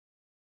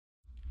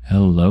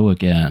Hello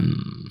again.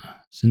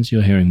 Since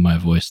you're hearing my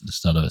voice at the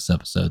start of this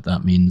episode,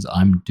 that means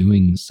I'm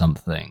doing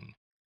something,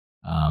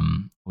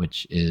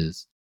 which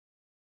is,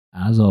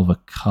 as of a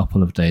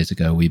couple of days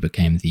ago, we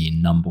became the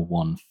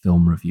 #1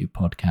 film review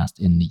podcast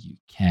in the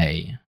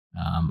UK.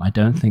 I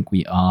don't think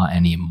we are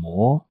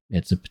anymore.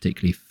 It's a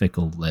particularly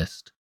fickle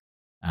list,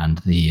 and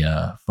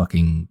the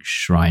fucking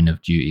Shrine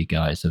of Duty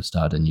guys have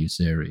started a new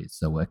series,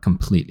 so we're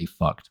completely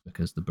fucked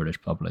because the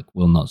British public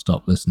will not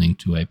stop listening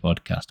to a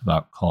podcast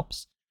about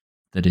cops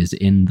that is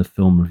in the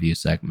film review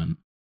segment,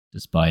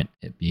 despite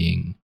it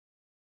being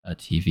a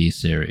TV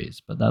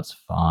series. But that's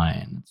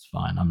fine. It's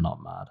fine. I'm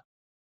not mad.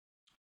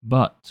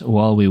 But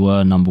while we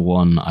were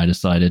 #1, I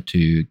decided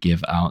to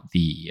give out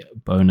the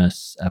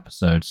bonus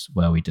episodes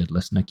where we did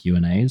listener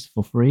Q&As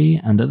for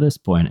free, and at this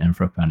point, in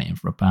for a penny, in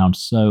for a pound.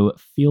 So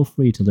feel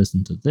free to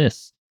listen to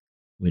this,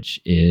 which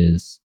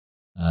is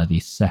the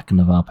second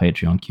of our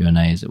Patreon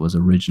Q&As. It was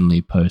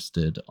originally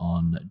posted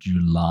on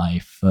July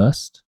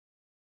 1st.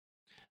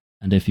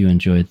 And if you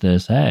enjoyed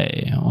this,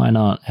 hey, why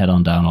not head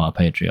on down to our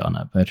Patreon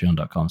at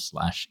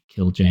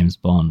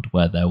patreon.com/killjamesbond,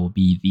 where there will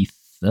be the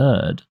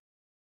third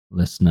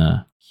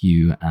listener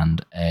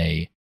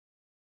Q&A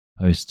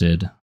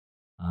posted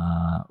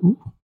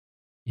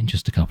in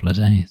just a couple of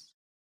days.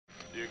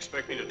 Do you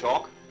expect me to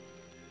talk?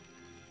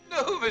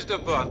 No, Mr.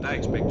 Bond, I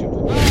expect you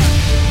to.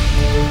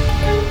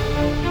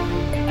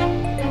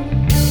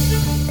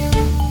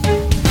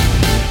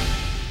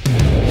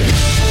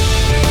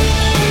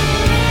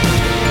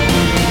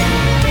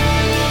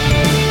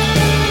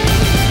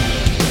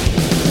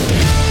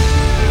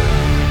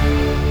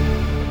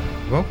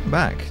 Welcome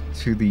back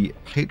to the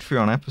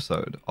Patreon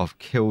episode of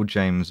Kill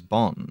James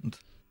Bond,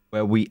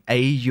 where we A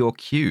your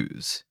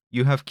Qs.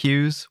 You have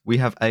Qs, we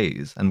have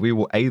As, and we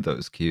will A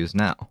those Qs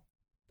now.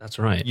 That's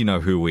right. You know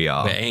who we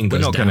are. We're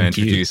not going to Qs.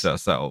 introduce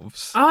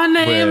ourselves. Our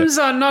names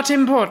are not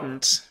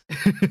important.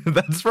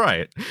 That's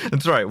right.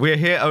 That's right. We're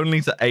here only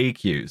to A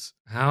Qs.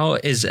 How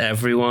is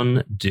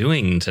everyone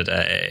doing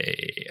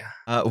today?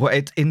 Well,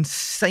 it's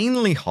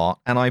insanely hot,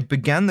 and I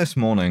began this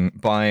morning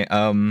by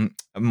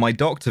my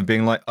doctor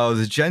being like, "Oh,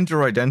 the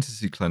gender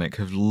identity clinic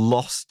have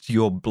lost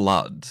your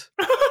blood."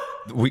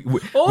 We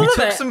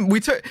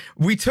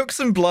took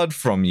some blood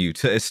from you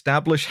to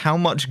establish how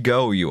much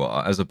girl you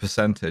are as a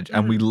percentage,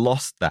 and we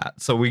lost that.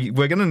 So we're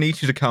going to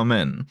need you to come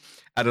in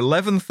at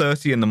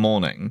 11:30 in the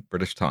morning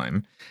British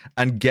time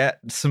and get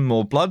some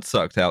more blood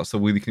sucked out so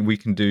we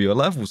can do your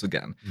levels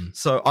again.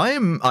 So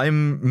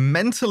I'm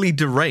mentally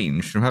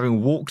deranged from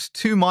having walked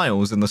 2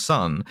 miles in the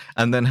sun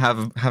and then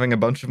having a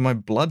bunch of my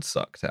blood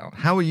sucked out.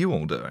 How are you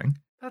all doing?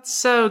 That's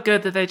so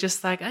good that they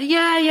just like,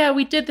 yeah,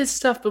 we did this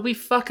stuff, but we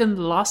fucking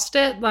lost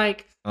it.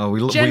 Like, we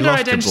gender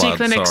lost identity your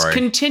blood, clinics sorry.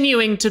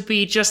 continuing to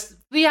be just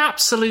the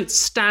absolute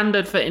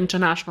standard for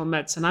international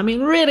medicine. I mean,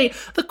 really,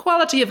 the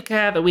quality of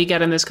care that we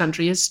get in this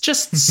country is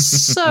just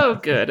so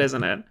good,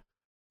 isn't it?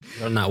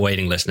 You're on that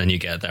waiting list, and then you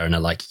get there, and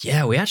they're like,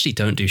 "Yeah, we actually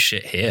don't do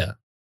shit here."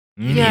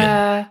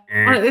 Yeah.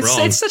 Wrong.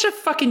 It's such a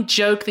fucking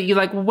joke that you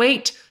like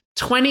wait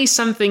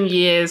 20-something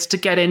years to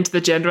get into the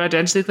gender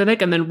identity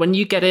clinic, and then when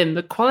you get in,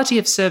 the quality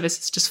of service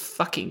is just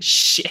fucking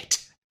shit.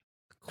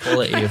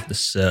 Quality of the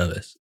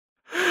service.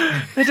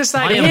 They're just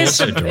like, here's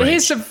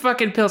some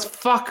fucking pills.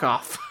 Fuck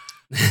off.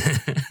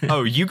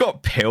 Oh, you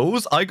got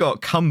pills? I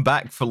got come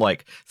back for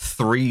like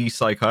 3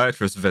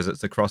 psychiatrist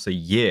visits across a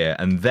year,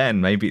 and then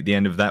maybe at the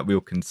end of that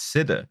we'll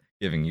consider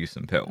giving you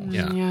some pills.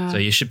 Yeah. So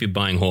you should be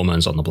buying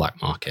hormones on the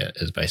black market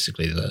is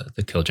basically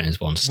the Kill James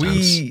Bond stance.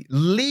 We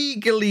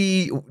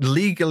legally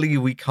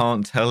we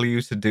can't tell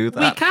you to do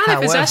that. We can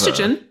if it's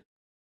estrogen.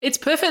 It's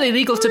perfectly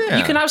legal to. Yeah.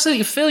 You can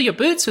absolutely fill your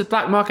boots with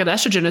black market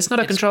estrogen. It's not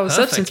a controlled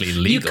substance.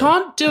 Legal. You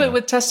can't do it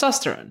with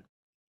testosterone.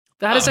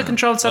 That is a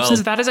controlled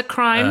substance. That is a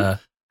crime.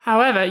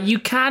 However, you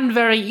can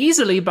very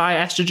easily buy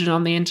estrogen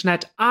on the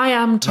internet. I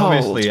am told.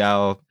 Obviously,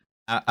 our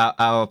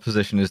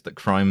position is that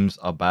crimes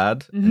are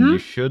bad and you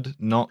should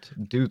not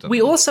do them.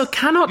 We also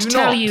cannot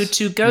tell you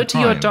to go to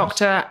your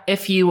doctor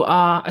if you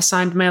are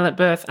assigned male at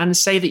birth and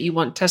say that you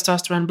want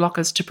testosterone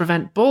blockers to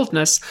prevent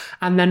baldness,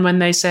 and then when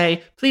they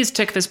say, please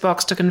tick this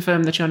box to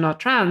confirm that you're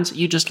not trans,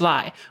 you just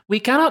lie. We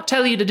cannot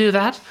tell you to do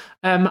that.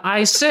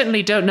 I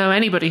certainly don't know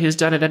anybody who's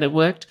done it and it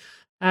worked.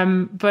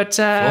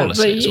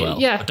 Flawlessly as well.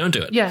 Yeah, but don't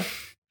do it. Yeah,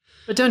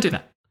 but don't do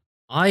that.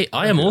 I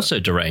am also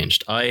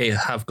deranged. I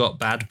have got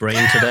bad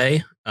brain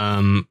today.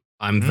 I'm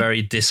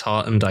very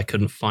disheartened. I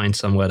couldn't find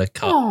somewhere to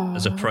cut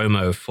as a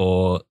promo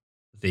for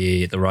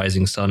the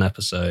Rising Sun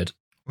episode.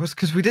 Well, it's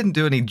because we didn't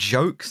do any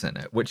jokes in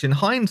it, which in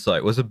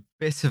hindsight was a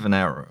bit of an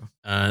error.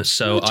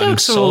 So I'm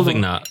solving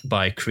that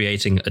by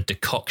creating a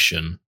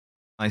decoction.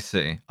 I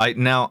see.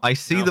 I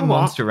see the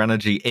Monster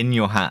Energy in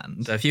your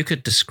hand. So if you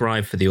could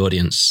describe for the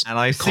audience, and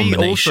I see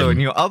also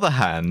in your other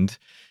hand.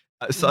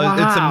 So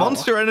it's a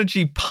Monster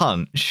Energy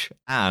punch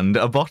and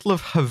a bottle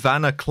of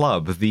Havana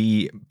Club,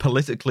 the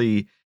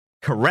politically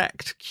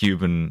correct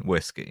Cuban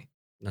whiskey.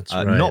 That's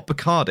right. Not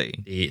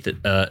Bacardi.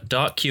 The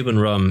dark Cuban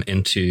rum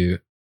into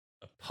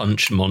a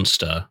punch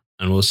monster,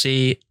 and we'll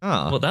see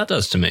what that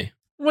does to me.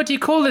 What do you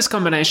call this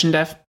combination,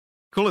 Dev?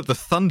 Call it the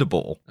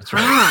Thunderball. That's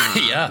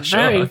right. Yeah,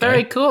 sure.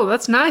 Very cool.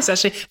 That's nice,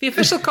 actually. The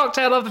official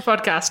cocktail of the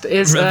podcast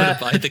is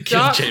by the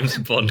Kill James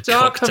Bond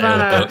Dark cocktail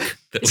Havana. book.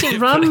 Is it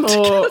rum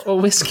or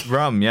whiskey?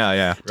 Rum,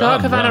 yeah.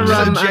 Dark Havana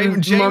rum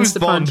and James Monster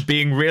Bond Punch.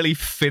 being really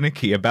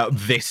finicky about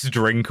this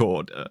drink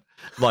order.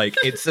 Like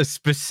it's a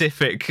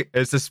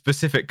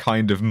specific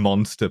kind of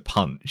Monster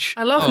Punch.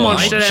 I love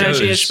Monster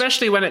Energy,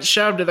 especially when it's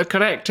shoved at the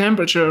correct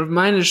temperature of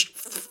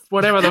minus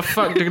whatever the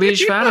fuck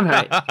degrees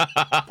Fahrenheit.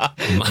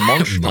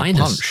 Monster Minus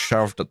Punch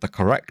served at the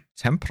correct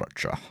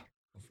temperature.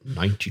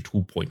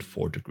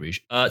 92.4 degrees.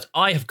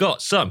 I have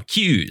got some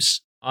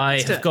cues.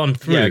 I have gone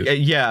through.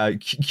 Yeah.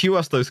 Cue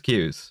us those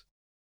cues.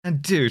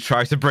 And do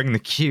try to bring the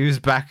cues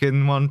back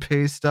in One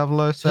Piece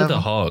 007. To the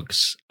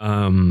hogs.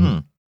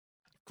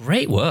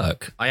 Great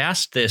work. I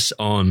asked this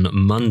on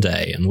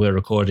Monday, and we're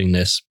recording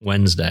this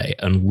Wednesday,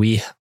 and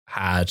we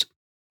had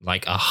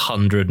like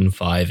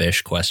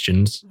 105-ish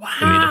questions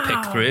for me to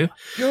pick through.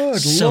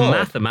 Good so Lord.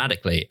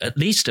 Mathematically, at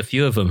least a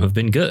few of them have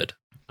been good.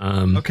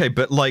 Okay,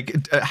 but like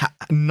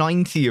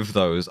 90 of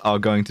those are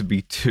going to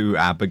be to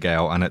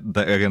Abigail, and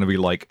they're going to be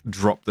like,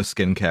 drop the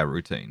skincare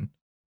routine.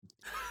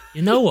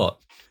 You know what?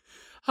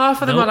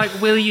 Half of them are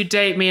like, will you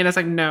date me? And it's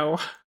like, no.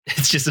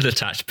 It's just an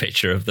attached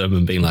picture of them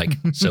and being like,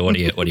 so what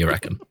do you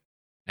reckon?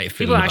 How you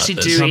feeling People about actually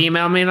this? do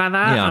email me like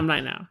that. Yeah. I'm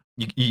like, no.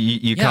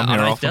 You come here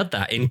and I often. did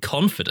that in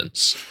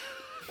confidence.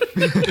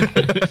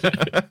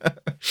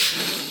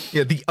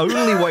 Yeah, the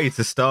only way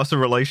to start a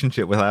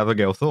relationship with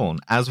Abigail Thorne,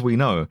 as we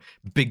know,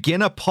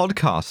 begin a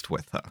podcast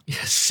with her.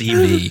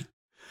 CV.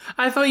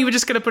 I thought you were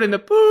just going to put in the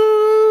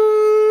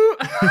boo.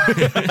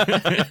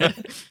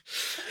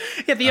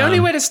 Yeah, the only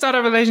way to start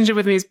a relationship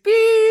with me is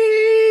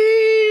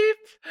beep.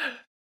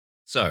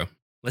 So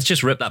let's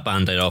just rip that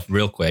band-aid off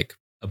real quick.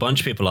 A bunch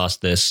of people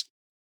asked this.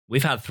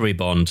 We've had 3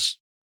 bonds.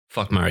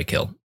 Fuck, marry,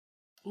 kill.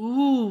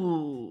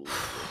 Ooh.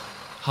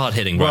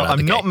 Hard-hitting Well, right out I'm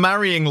the not gate.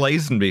 marrying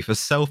Lazenby for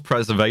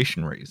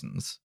self-preservation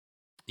reasons.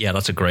 Yeah,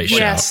 that's a great shout.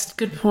 Yes,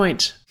 good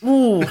point.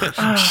 Ooh.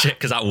 Shit,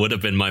 because that would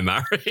have been my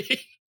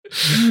marry.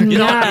 You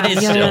know, Yeah, it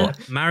is yeah. still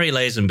marry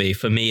Lazenby.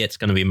 For me, it's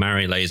going to be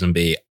marry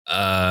Lazenby.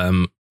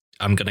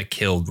 I'm going to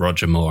kill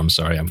Roger Moore. I'm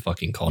sorry, I'm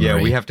fucking Connery. Yeah,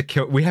 we have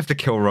to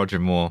kill Roger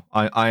Moore.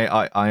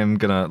 I am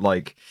gonna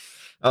like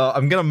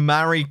I'm gonna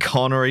marry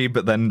Connery,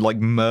 but then like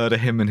murder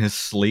him in his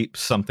sleep,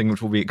 something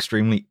which will be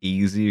extremely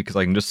easy because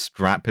I can just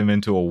strap him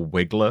into a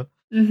wiggler.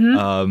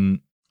 Mm-hmm.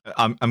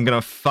 I'm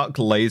gonna fuck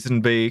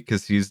Lazenby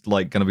because he's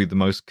like gonna be the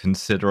most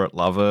considerate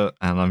lover,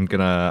 and I'm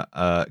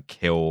gonna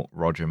kill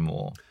Roger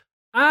Moore.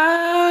 No,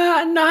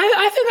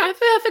 I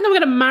think I'm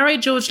going to marry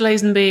George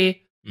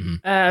Lazenby.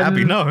 Mhm.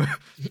 Abby, no.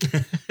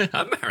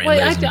 I'm marrying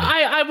Wait, Lazenby.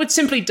 I would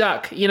simply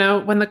duck. You know,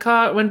 when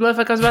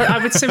Blofeld comes back, I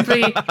would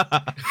simply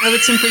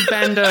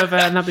bend over,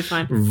 and that'd be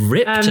fine.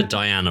 Rip to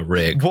Diana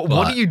Rigg. What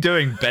but are you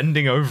doing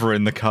bending over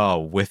in the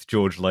car with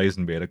George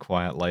Lazenby at a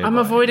quiet lay-by? I'm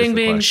is avoiding the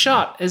being question.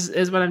 shot.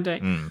 Is what I'm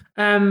doing.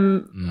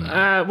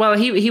 Mm. Well,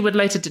 he would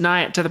later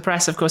deny it to the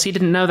press. Of course, he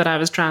didn't know that I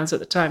was trans at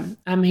the time.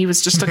 He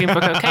was just looking for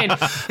cocaine.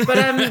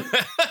 But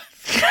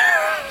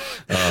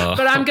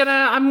but I'm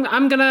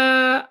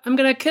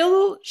gonna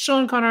kill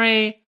Sean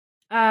Connery.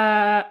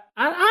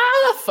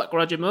 I'll fuck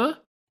Roger Moore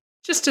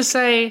just to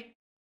say,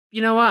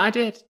 you know what, I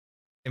did.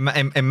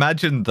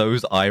 Imagine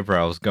those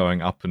eyebrows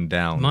going up and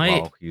down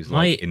while he's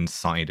like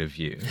inside of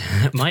you.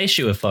 My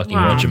issue with fucking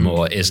Wow. Roger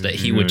Moore is that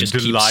he would just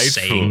keep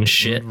saying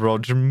shit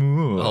Roger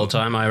Moore the whole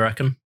time, I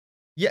reckon.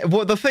 Yeah,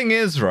 well, the thing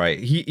is, right?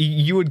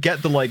 You would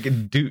get the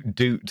like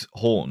doot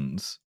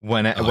horns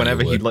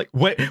whenever he like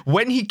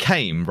when he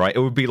came, right? It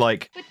would be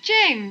like, But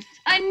James,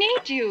 I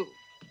need you.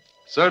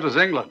 So does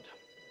England.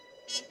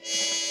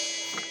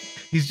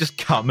 he's just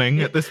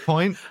coming at this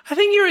point. I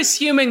think you're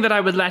assuming that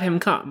I would let him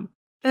come.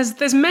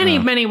 There's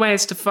many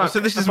ways to fuck. So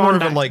this is a more of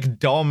Bond a actor. like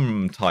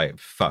dom type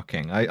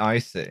fucking. I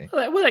see.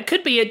 Well, it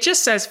could be. It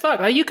just says fuck.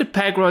 Like, you could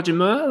peg Roger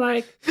Moore,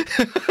 like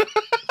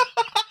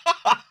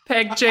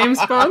peg James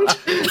Bond.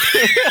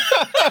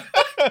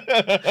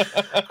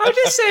 I'm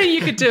just saying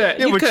you could do it.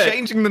 Yeah, you we're could.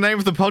 changing the name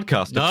of the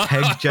podcast to No.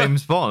 Peg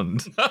James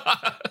Bond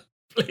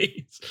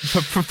Please.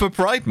 for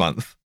Pride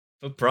Month.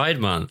 For Pride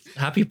Month.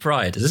 Happy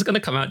Pride. Is this going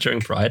to come out during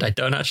Pride? I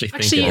don't actually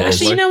think Actually, it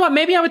is. you know what?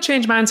 Maybe I would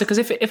change my answer because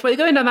if we're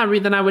going down that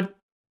route, then I would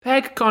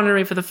peg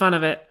Connery for the fun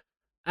of it.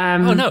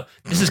 Oh no,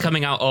 this is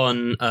coming out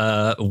on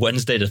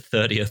Wednesday the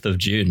 30th of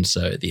June,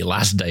 so the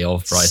last day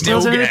of Pride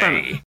Still Month.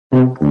 doing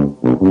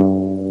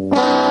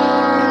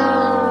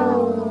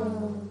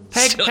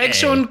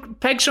Still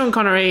Peg Sean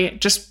Connery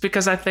just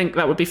because I think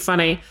that would be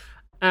funny.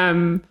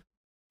 Can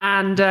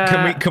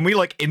we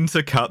like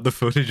intercut the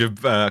footage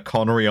of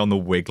Connery on the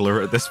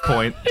Wiggler at this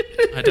point?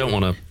 I don't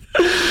want to.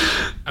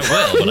 I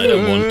will, but I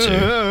don't want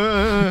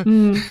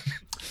to.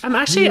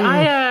 Actually,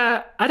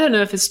 I don't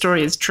know if this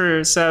story is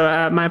true,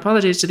 so my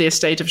apologies to the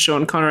estate of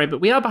Sean Connery,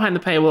 but we are behind the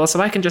paywall, so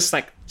I can just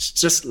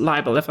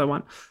libel if I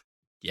want.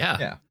 Yeah.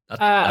 Yeah. A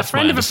That's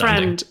friend my of a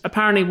understanding. friend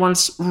apparently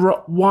once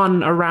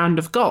won a round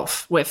of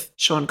golf with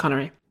Sean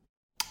Connery.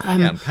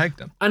 And pegged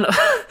him. And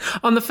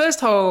on the first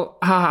hole,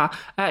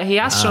 he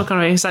asked Sean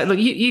Connery, he's like, look,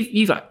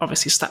 you've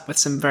obviously slept with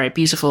some very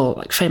beautiful,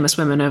 like famous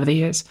women over the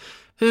years.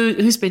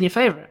 Who's been your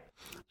favourite?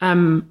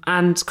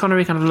 And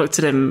Connery kind of looked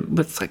at him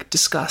with like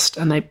disgust,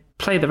 and they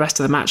played the rest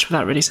of the match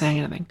without really saying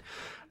anything.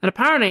 And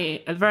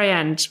apparently, at the very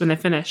end, when they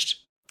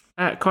finished,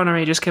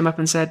 Connery just came up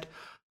and said,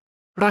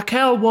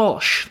 Raquel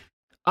Walsh,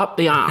 up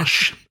the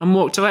arse, and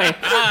walked away.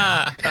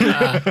 I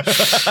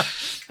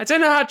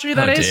don't know how true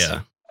that is.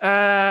 Dear.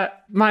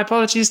 My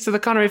apologies to the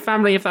Connery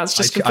family if that's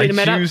just completely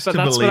made up, but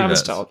that's what I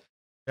was told.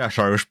 Yes,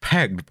 I was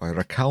pegged by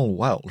Raquel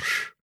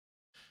Welsh.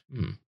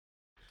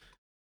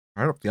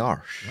 Right up the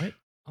arse. Right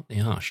up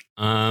the arse.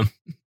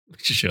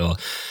 Sure.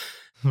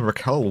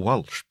 Raquel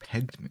Welsh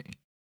pegged me.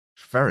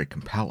 It's very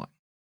compelling.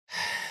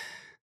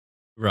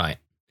 Right.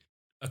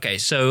 Okay,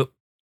 so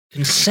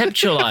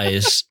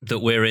conceptualize that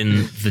we're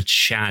in the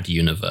Chad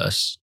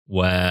universe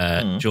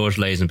where George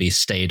Lazenby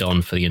stayed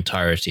on for the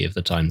entirety of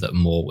the time that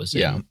Moore was in.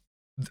 Yeah.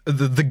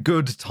 The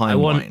good timeline. I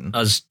want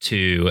us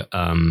to,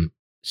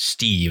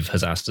 Steve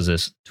has asked us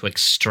this, to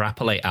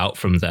extrapolate out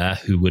from there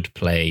who would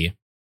play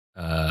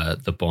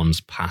the Bonds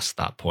past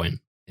that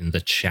point in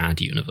the Chad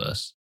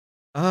universe.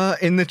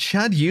 In the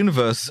Chad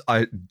universe,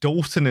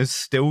 Dalton is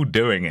still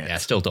doing it. Yeah,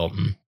 still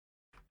Dalton.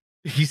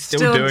 He's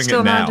still doing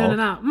it now. Doing it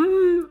now.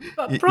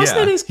 But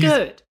Brosnan is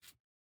good.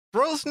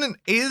 Brosnan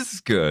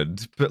is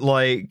good, but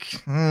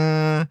like,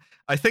 I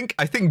think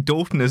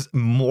Dalton is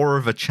more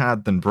of a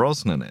Chad than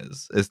Brosnan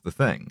is the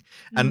thing.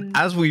 And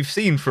as we've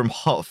seen from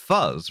Hot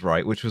Fuzz,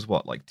 right, which was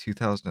what, like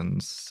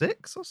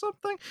 2006 or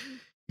something,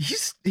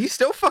 he's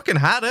still fucking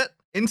had it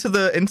into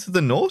the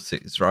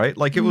noughties, right?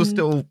 Like it was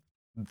still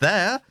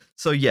there.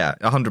 So yeah,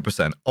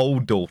 100%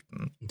 old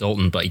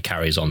Dalton, but he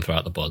carries on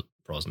throughout the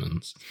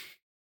Brosnans.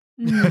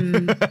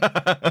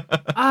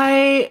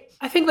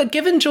 I think that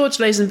given George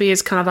Lazenby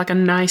is kind of like a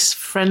nice,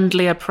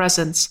 friendlier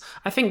presence,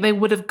 I think they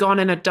would have gone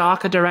in a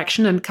darker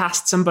direction and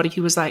cast somebody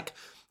who was like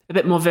a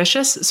bit more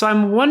vicious. So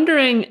I'm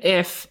wondering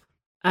if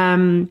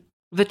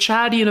the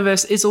Chad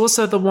universe is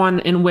also the one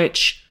in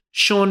which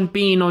Sean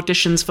Bean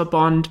auditions for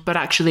Bond but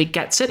actually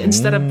gets it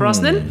instead of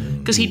Brosnan,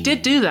 because he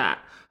did do that.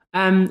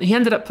 He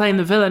ended up playing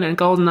the villain in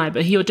GoldenEye,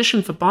 but he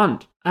auditioned for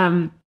Bond.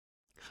 And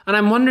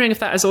I'm wondering if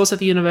that is also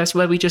the universe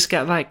where we just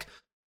get like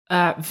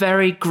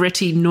very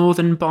gritty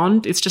northern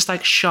Bond. It's just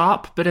like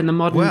Sharp, but in the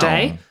modern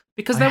day.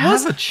 Because there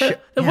was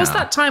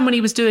that time when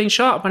he was doing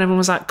Sharp, when everyone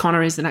was like,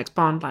 Connery's the next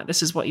Bond. Like,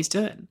 this is what he's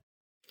doing.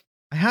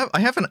 I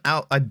have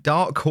a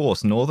dark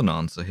horse northern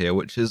answer here,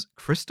 which is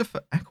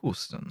Christopher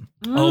Eccleston.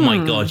 Oh my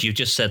God, you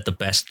just said the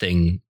best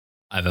thing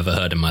I've ever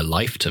heard in my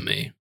life to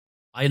me.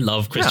 I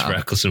love Christopher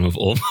Eccleston with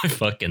all my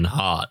fucking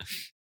heart.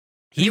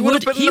 He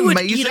would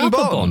eat up a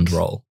Bond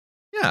role.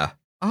 Yeah,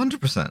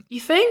 100%. You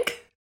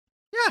think?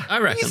 Yeah, I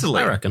reckon.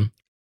 Easily. I reckon.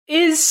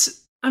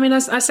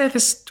 I say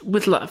this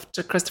with love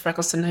to Christopher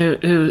Eccleston,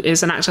 who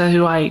is an actor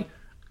who I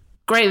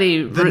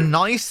greatly... The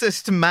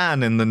nicest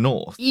man in the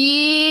North.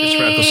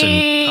 Christopher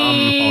Eccleston, come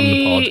on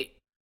the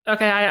pod.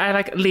 Okay, I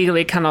like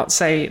legally cannot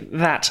say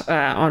that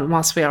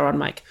whilst we are on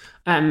mic.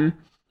 Oh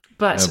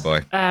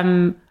boy.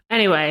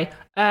 Anyway,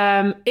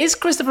 is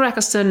Christopher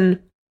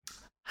Eccleston,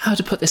 how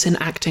to put this in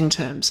acting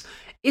terms,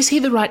 is he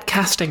the right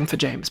casting for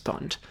James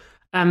Bond?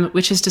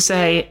 Which is to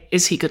say,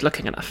 is he good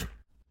looking enough?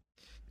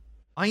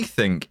 I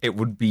think it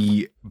would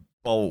be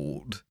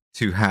bold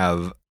to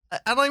have,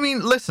 and I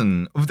mean,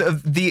 listen,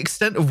 the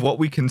extent of what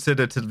we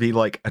consider to be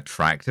like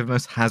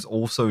attractiveness has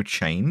also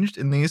changed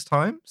in these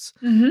times.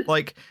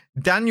 Like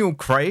Daniel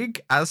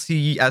Craig, as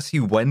he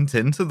went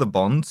into the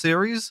Bond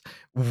series,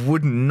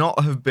 would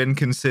not have been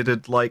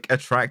considered like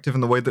attractive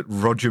in the way that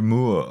Roger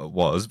Moore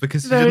was,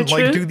 because he didn't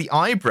like do the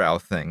eyebrow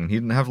thing. He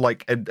didn't have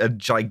like a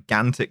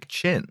gigantic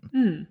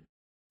chin.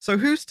 So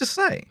who's to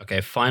say? Okay,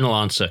 final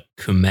answer: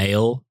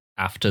 Kumail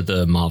after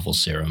the Marvel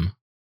serum.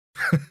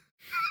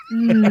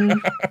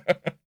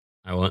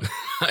 I want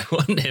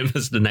him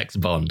as the next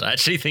Bond. I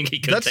actually think he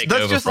could take over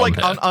That's just from like,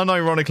 her.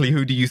 Unironically,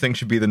 who do you think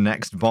should be the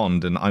next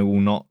Bond? And I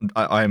will not.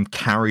 I am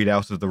carried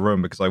out of the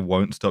room because I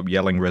won't stop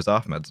yelling Riz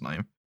Ahmed's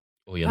name.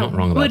 Oh, you're not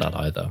wrong about that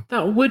either.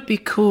 That would be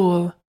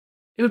cool.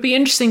 It would be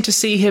interesting to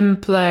see him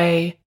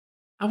play.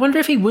 I wonder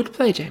if he would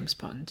play James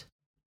Bond.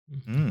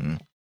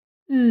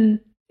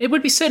 It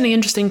would be certainly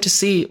interesting to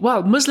see.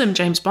 Well, Muslim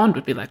James Bond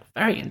would be like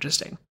very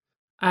interesting.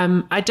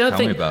 I don't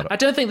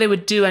think they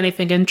would do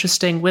anything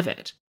interesting with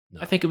it. No.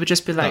 I think it would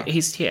just be like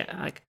he's here.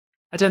 Like,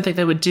 I don't think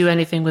they would do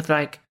anything with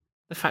like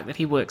the fact that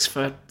he works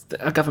for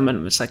a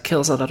government which like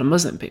kills a lot of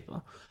Muslim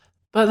people.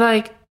 But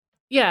like,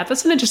 yeah,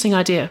 that's an interesting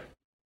idea.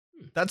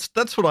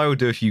 That's what I would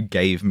do if you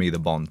gave me the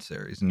Bond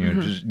series and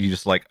you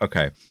just like,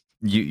 okay,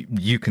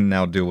 you can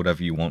now do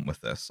whatever you want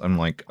with this. I'm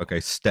like, okay,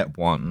 step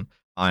one,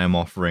 I am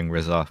offering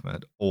Riz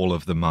Ahmed all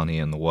of the money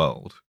in the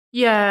world.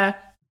 Yeah.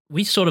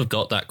 We sort of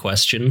got that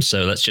question,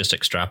 so let's just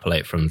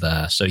extrapolate from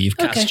there. So you've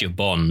cast your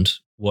Bond.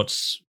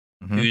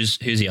 Who's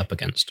he up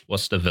against?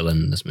 What's the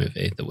villain in this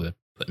movie that we're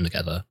putting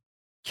together?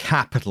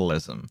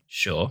 Capitalism.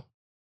 Sure.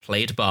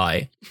 Played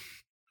by...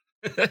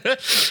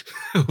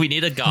 We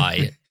need a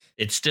guy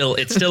It's still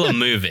a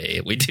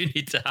movie. We do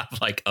need to have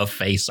like a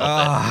face of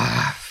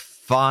it.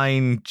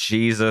 Fine,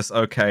 Jesus.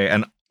 Okay,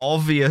 an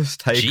obvious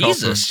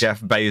takeoff of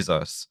Jeff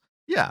Bezos.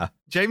 Yeah,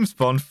 James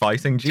Bond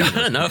fighting Jesus.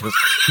 I don't know.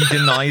 He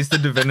denies the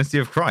divinity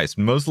of Christ.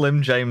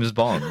 Muslim James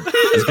Bond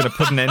is going to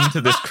put an end to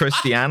this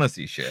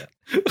Christianity shit.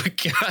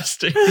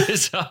 Casting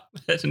this up,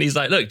 and he's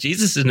like, "Look,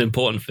 Jesus is an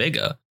important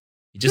figure.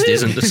 He just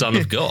isn't the son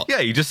of God." Yeah,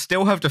 you just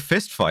still have to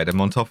fist fight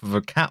him on top of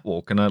a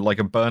catwalk in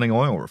a burning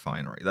oil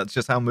refinery. That's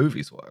just how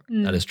movies work.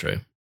 That is true.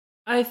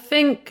 I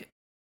think.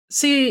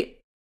 See,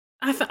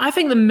 I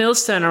think the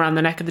millstone around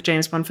the neck of the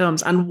James Bond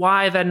films and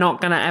why they're not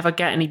going to ever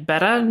get any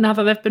better now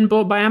that they've been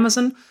bought by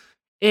Amazon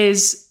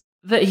is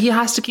that he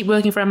has to keep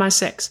working for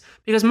MI6.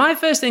 Because my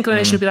first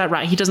inclination would be like,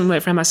 right, he doesn't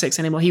work for MI6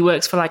 anymore. He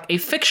works for like a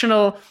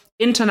fictional,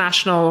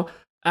 international,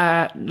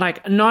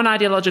 like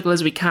non-ideological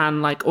as we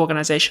can, like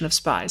organization of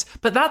spies.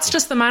 But that's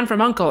just the man from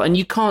U.N.C.L.E. and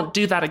you can't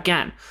do that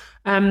again.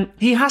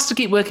 He has to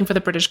keep working for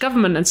the British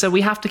government. And so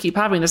we have to keep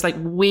having this like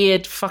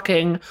weird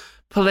fucking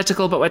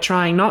political, but we're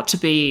trying not to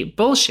be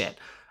bullshit.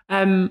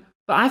 But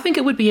I think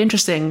it would be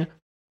interesting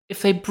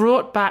if they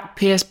brought back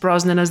Pierce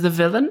Brosnan as the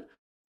villain,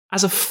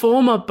 as a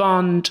former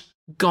Bond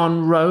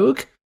gone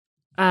rogue,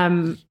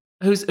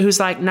 who's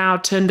like now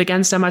turned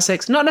against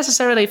MI6. Not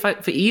necessarily for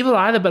evil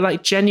either, but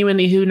like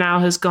genuinely who now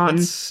has gone.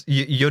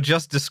 You're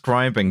just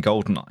describing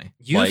GoldenEye.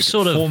 You like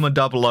sort of former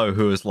 00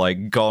 who has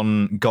like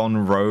gone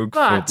rogue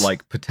for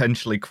like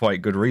potentially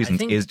quite good reasons.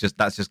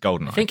 That's just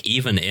GoldenEye. I think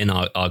even in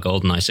our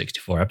GoldenEye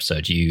 64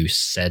 episode, you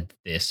said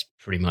this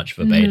pretty much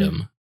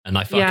verbatim. And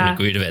I fucking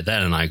agreed with it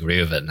then, and I agree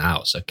with it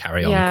now. So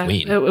carry on,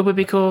 Queen. It would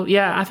be cool.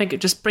 Yeah, I think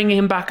just bringing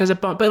him back as a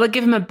Bond, but like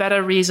give him a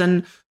better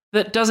reason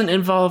that doesn't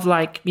involve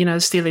like, you know,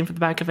 stealing from the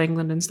Bank of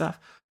England and stuff.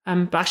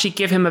 But actually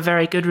give him a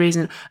very good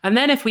reason. And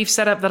then if we've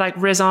set up that like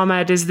Riz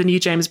Ahmed is the new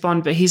James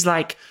Bond, but he's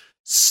like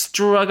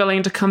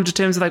struggling to come to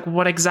terms with like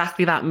what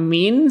exactly that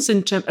means,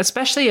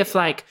 especially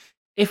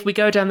if we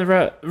go down the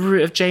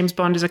route of James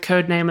Bond as a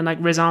code name and like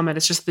Riz Ahmed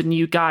is just the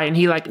new guy and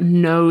he like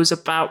knows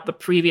about the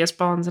previous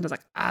Bonds and it's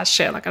like,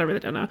 shit, like I really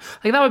don't know.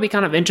 Like that would be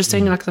kind of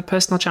interesting, like the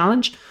personal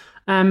challenge.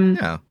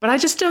 But I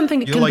just don't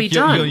think it can be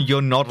done.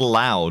 You're not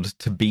allowed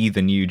to be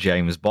the new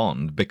James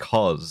Bond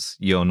because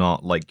you're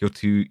not like you're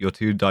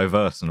too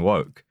diverse and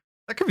woke.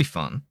 That could be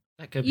fun.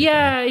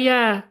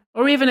 Yeah.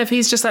 Or even if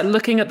he's just like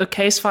looking at the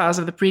case files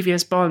of the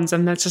previous Bonds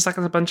and there's just like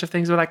a bunch of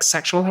things with like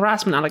sexual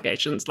harassment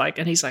allegations, like,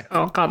 and he's like,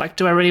 oh God, like,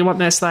 do I really want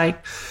this?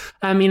 Like,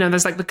 you know,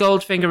 there's like the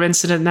Goldfinger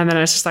incident and then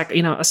there's just like,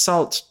 you know,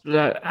 assault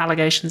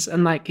allegations.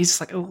 And like, he's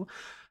just like, oh,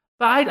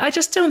 but I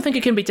just don't think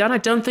it can be done. I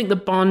don't think the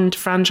Bond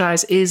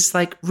franchise is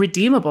like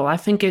redeemable. I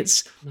think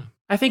it's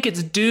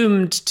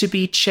doomed to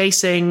be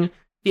chasing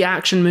the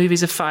action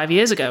movies of 5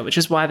 years ago, which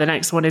is why the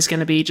next one is going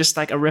to be just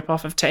like a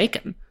ripoff of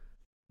Taken.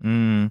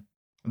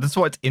 That's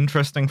why it's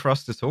interesting for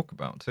us to talk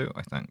about too,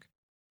 I think.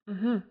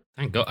 Mm-hmm.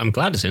 Thank God. I'm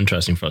glad it's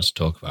interesting for us to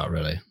talk about,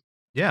 really.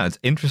 Yeah, it's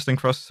interesting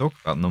for us to talk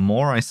about. And the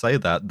more I say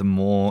that, the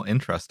more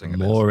interesting it is.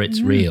 The more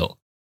it's real.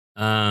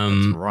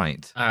 That's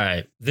right. All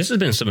right. This has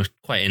been some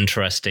quite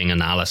interesting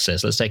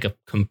analysis. Let's take a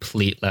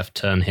complete left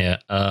turn here.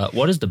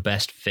 What is the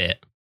best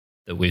fit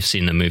that we've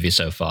seen in the movie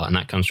so far? And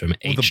that comes from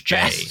HJ. The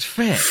best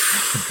fit.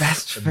 The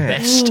best fit. The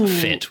best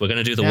fit. We're going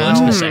to do the words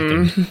in a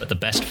second, but the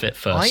best fit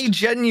first. I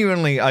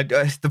genuinely,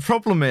 the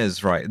problem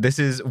is, right,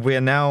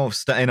 we're now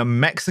in a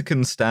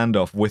Mexican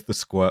standoff with the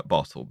squirt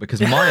bottle because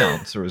my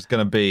answer is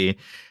going to be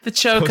the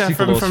choker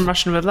from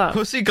Russian with Love.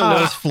 Pussy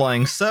Galore's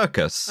Flying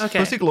Circus. Okay.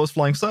 Pussy Galore's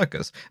Flying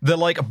Circus. The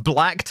like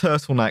black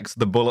turtlenecks,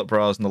 the bullet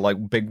bras, and the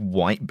like big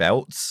white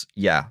belts.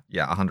 Yeah,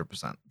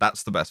 100%.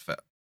 That's the best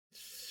fit.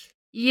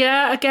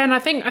 Yeah, again, I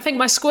think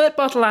my squirt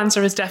bottle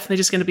answer is definitely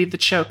just going to be the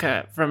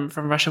choker from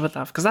Russia with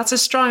Love because that's a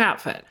strong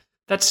outfit.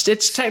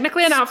 It's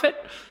technically an outfit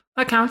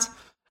that counts.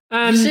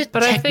 Is it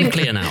but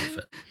technically an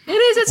outfit? It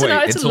is.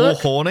 It's a all look.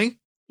 horny.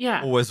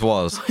 Yeah, always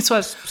was.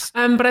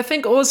 But I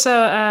think also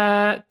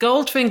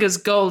Goldfinger's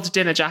gold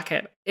dinner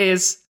jacket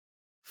is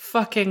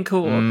fucking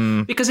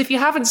cool because if you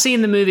haven't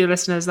seen the movie,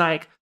 listeners,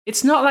 like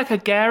it's not like a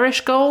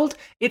garish gold.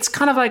 It's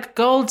kind of like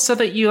gold so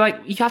that you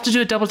have to do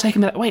a double take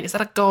and be like, wait, is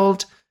that a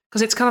gold?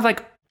 Because it's kind of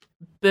like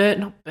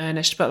not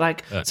burnished, but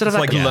like sort of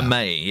like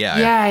lamé. Yeah.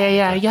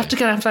 Exactly. You have to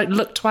kind of like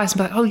look twice and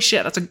be like, holy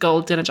shit, that's a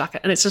gold dinner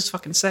jacket, and it's just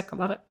fucking sick. I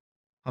love it.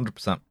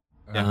 100%.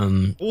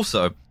 Yeah.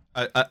 Also,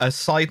 a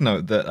side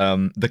note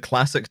that the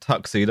classic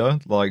tuxedo,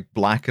 like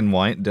black and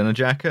white dinner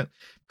jacket,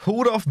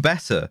 pulled off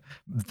better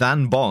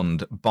than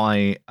Bond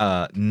by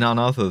none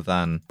other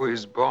than who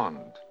is Bond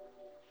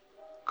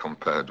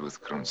compared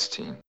with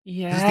Kronstein.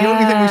 Yeah, it's the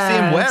only thing we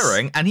see him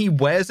wearing, and he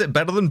wears it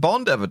better than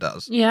Bond ever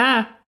does.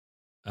 Yeah.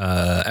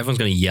 Everyone's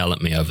going to yell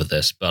at me over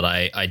this, but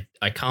I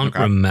can't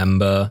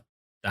remember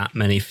that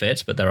many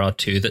fits, but there are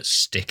two that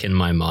stick in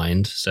my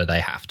mind, so they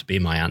have to be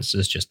my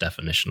answers, just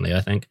definitionally,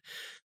 I think.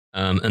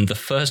 And the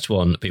first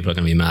one that people are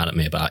going to be mad at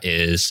me about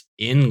is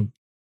in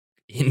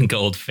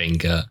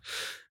Goldfinger,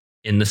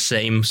 in the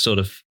same sort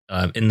of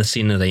in the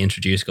scene that they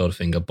introduce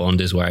Goldfinger,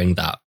 Bond is wearing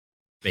that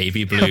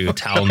baby blue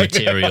towel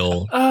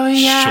material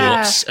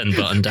shorts and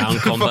button-down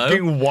combo.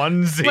 Fucking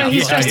onesie. Where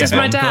he's dressed as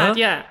my dad,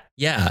 yeah.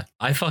 Yeah,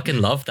 I fucking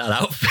love that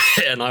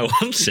outfit and I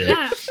want it.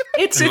 Yeah,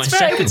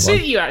 it would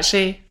suit you,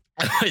 actually.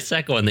 My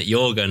second one that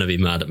you're going to be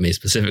mad at me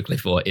specifically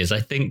for is I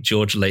think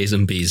George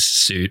Lazenby's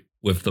suit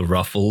with the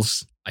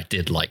ruffles. I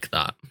did like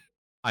that.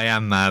 I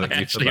am mad at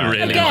you for that.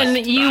 Really Again,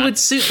 liked you that. would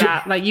suit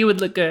that. Like, you would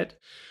look good.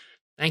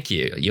 Thank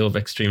you. You're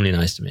extremely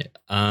nice to me.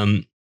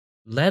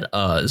 Let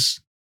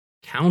us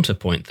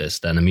counterpoint this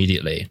then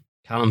immediately.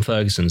 Callum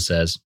Ferguson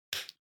says,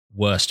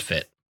 worst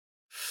fit.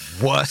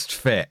 Worst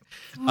fit.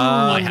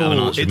 I have an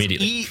answer it's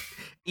immediately.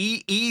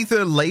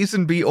 Either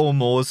Lazenby or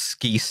Moore's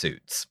ski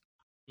suits.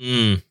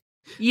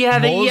 Yeah,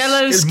 the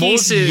yellow ski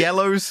Moore's suit.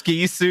 yellow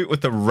ski suit with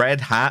the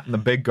red hat and the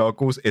big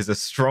goggles is a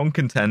strong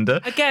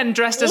contender. Again,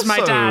 dressed as my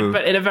dad,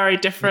 but in a very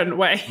different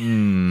way.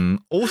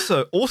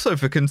 Also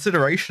for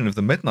consideration of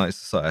the Midnight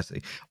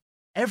Society,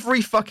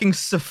 every fucking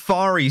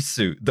safari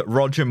suit that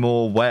Roger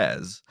Moore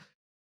wears,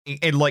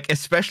 in like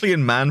especially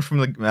in Man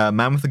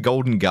with the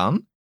Golden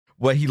Gun,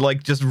 where he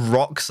like just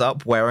rocks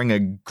up wearing a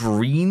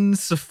green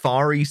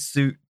safari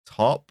suit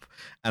top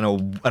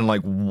and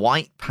like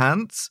white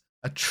pants,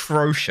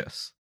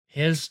 atrocious.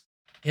 Here's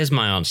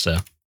my answer.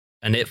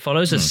 And it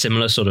follows a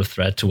similar sort of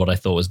thread to what I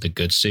thought was the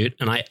good suit.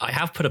 And I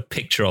have put a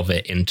picture of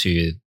it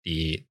into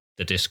the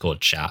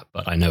Discord chat,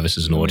 but I know this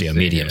is an audio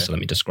medium, so let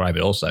me describe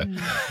it also.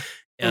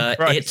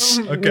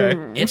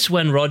 It's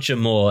when Roger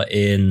Moore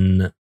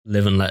in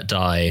Live and Let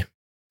Die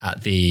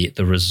at the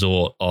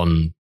resort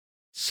on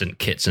St.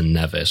 Kitts and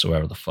Nevis, or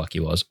wherever the fuck he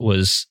was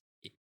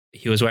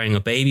wearing a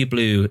baby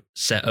blue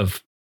set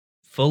of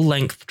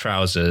full-length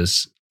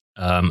trousers,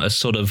 a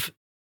sort of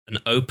an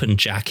open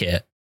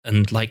jacket,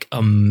 and like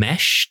a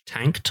mesh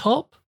tank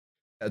top.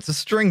 It's a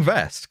string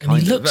vest. And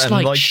he looks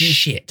like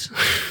shit.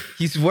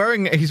 He's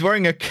wearing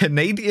a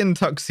Canadian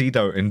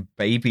tuxedo in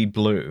baby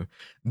blue.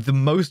 The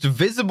most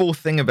visible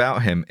thing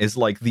about him is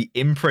like the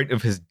imprint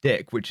of his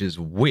dick, which is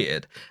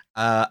weird.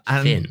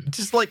 And Thin.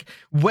 just like,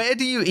 where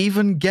do you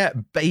even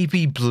get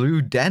baby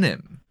blue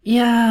denim?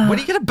 Yeah. Where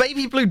do you get a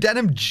baby blue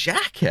denim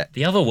jacket?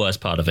 The other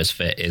worst part of his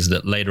fit is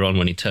that later on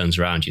when he turns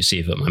around, you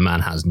see that my man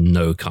has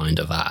no kind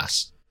of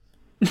ass.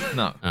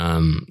 No.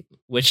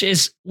 Which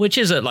is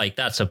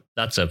that's a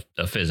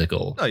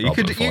physical. No, you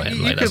problem could for him.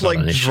 you That's could not like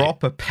an issue.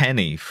 drop a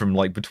penny from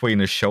like between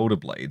his shoulder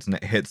blades and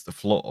it hits the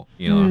floor.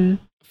 You know,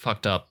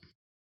 Fucked up.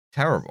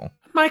 terrible.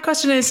 My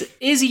question is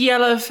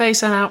yellow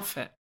face an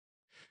outfit?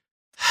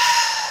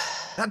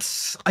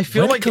 That's I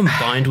feel When like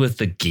combined with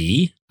the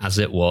gi as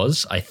it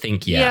was, I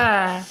think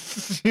yeah.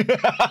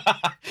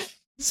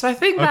 So I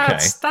think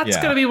that's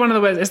going to be one of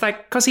the ways. It's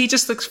like, because he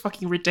just looks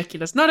fucking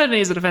ridiculous. Not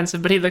only is it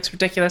offensive, but he looks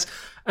ridiculous.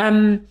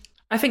 I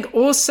think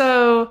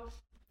also,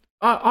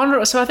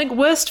 so I think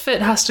worst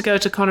fit has to go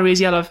to Connery's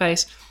yellow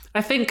face.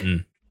 I think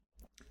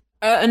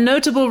a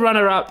notable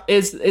runner-up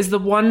is the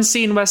one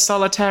scene where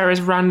Solitaire is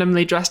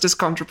randomly dressed as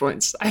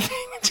ContraPoints. I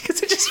think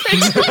because it just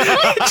makes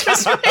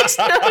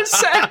no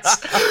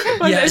sense.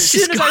 Like, as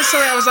soon as I saw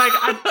it, I was like,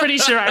 I'm pretty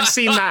sure I've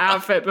seen that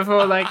outfit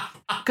before. Like,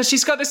 because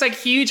she's got this like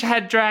huge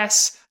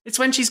headdress. It's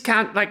when she's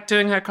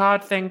doing her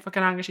card thing for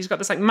Kananga. She's got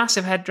this like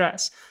massive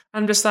headdress.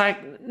 I'm just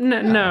like,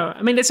 no.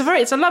 I mean, it's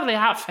a lovely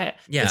outfit.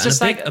 Yeah, it's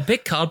and just a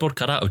big cardboard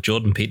cutout of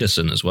Jordan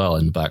Peterson as well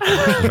in the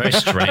background. It's very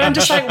strange. I'm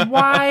just like,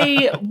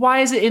 why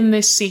is it in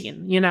this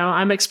scene? You know,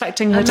 I'm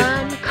expecting her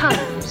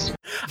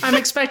I'm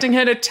expecting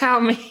her to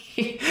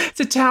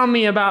tell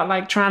me about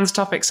like trans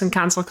topics and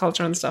cancel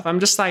culture and stuff. I'm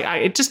just like,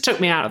 it just took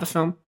me out of the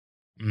film.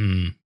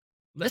 You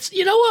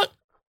know what?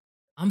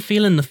 I'm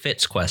feeling the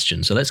fits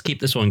question, so let's keep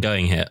this one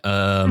going here.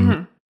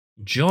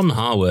 John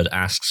Harwood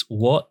asks,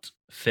 what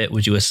fit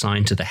would you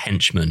assign to the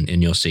henchman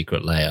in your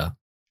secret lair?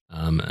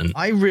 And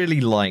I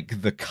really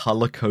like the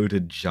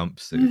color-coded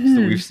jumpsuits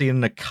that we've seen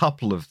in a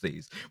couple of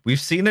these. We've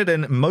seen it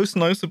in, most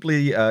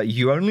notably,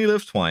 You Only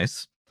Live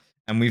Twice,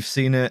 and we've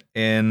seen it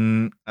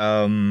in,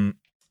 the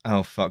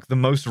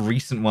most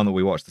recent one that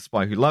we watched, The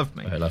Spy Who Loved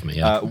Me. Who Loved Me,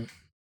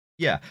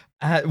 yeah.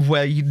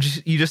 Where you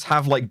just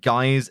have like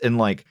guys in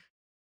like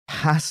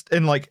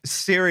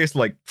serious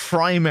like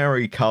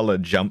primary color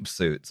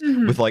jumpsuits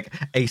with like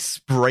a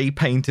spray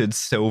painted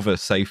silver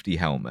safety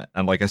helmet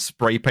and like a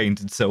spray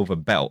painted silver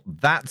belt.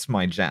 That's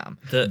my jam.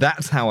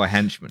 That's how a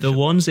henchman. The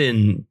ones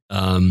in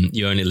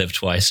You Only Live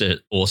Twice are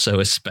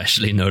also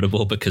especially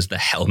notable because the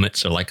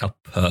helmets are like a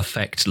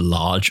perfect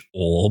large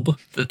orb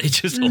that they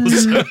just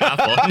also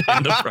have on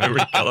in the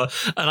primary color,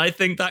 and I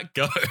think that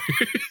goes.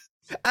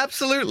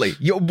 Absolutely.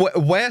 You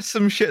wear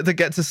some shit that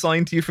gets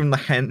assigned to you from the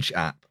Hench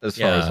app, as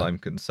far as I'm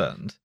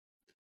concerned.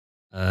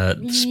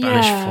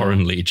 Spanish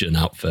Foreign Legion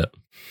outfit.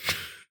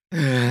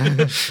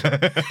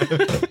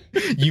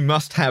 You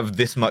must have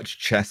this much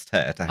chest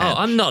hair to have. Oh,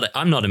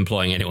 I'm not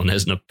employing anyone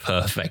as a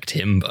perfect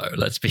himbo.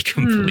 Let's be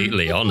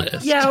completely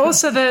honest. Yeah.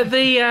 Also,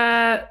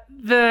 the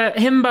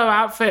himbo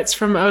outfits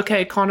from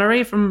OK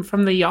Connery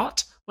from the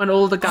yacht. When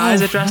all the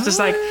guys are dressed as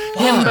like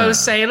himbo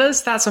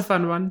sailors, that's a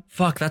fun one.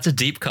 Fuck, that's a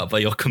deep cut,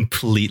 but you're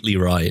completely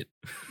right.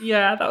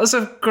 Yeah, that was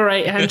a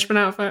great henchman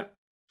outfit.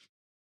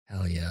 Hell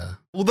Hell yeah.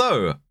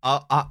 Although,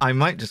 I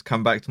might just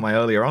come back to my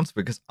earlier answer,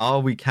 because are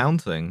we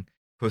counting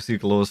Pussy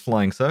Galore's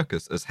Flying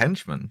Circus as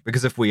henchmen?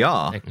 Because if we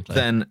are,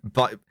 then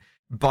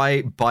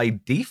by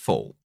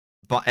default,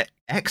 by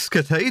ex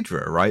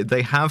cathedra, right,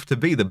 they have to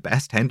be the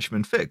best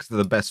henchmen fix,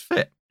 the best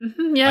fit.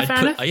 Mm-hmm, yeah, fair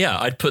enough. Yeah,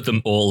 I'd put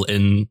them all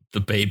in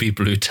the baby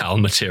blue towel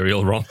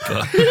material romper.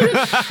 And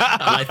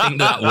I think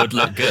that would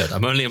look good.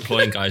 I'm only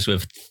employing guys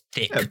with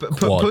thick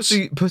quads.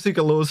 Pussy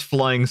Galore's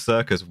Flying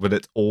Circus, but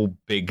it's all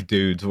big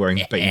dudes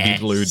wearing baby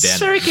blue denim. It's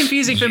very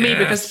confusing for me,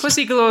 because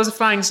Pussy Galore's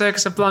Flying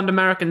Circus of blonde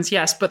Americans,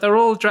 yes, but they're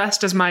all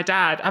dressed as my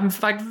dad. I'm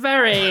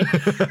very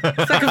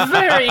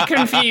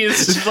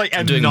confused. It's like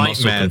a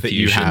nightmare that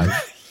you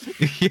have.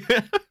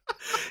 Yeah.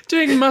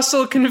 Doing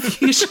muscle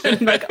confusion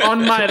like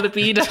on my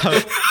libido.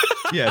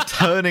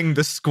 Turning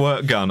the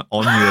squirt gun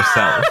on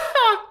yourself.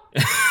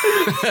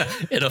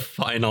 In a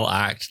final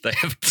act, they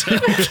have turned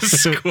the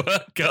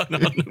squirt gun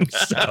on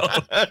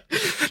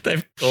themselves.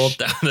 They've called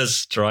down a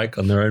strike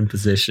on their own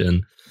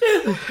position. We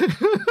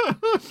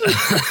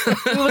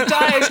will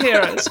die as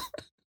heroes.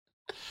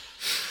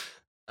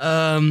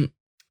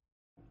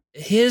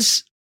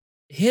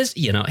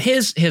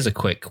 Here's a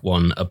quick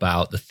one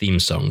about the theme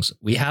songs.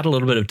 We had a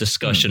little bit of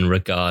discussion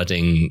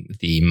regarding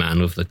the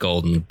Man with the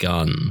Golden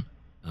Gun,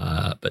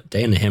 but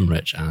Dana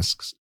Himrich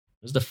asks,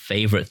 "What's the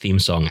favorite theme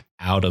song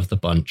out of the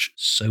bunch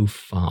so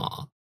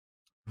far?"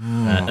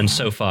 And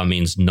so far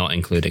means not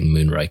including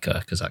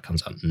Moonraker, because that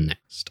comes out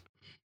next.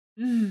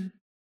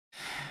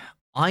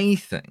 I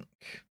think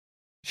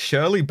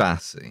Shirley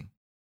Bassey,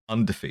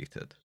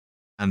 Undefeated,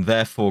 and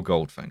therefore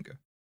Goldfinger.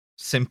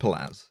 Simple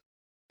as.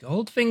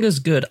 Goldfinger's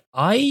good.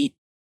 I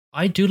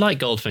do like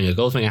Goldfinger.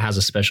 Goldfinger has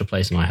a special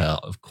place in my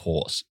heart, of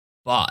course.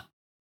 But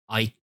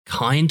I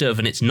kind of,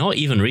 and it's not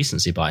even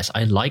recency bias,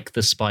 I like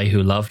The Spy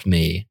Who Loved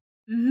Me.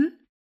 Mm-hmm.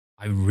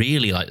 I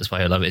really like The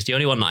Spy Who Loved Me. It's the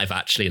only one that I've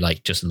actually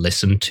like just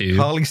listened to.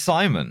 Carly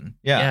Simon.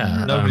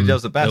 Yeah. Nobody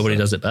does it better. Nobody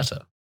does it better.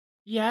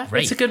 Yeah,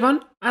 Great. it's a good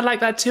one. I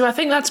like that too. I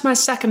think that's my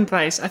second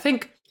place. I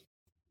think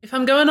if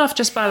I'm going off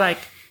just by like,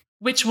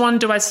 which one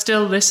do I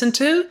still listen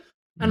to?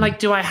 And like,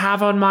 do I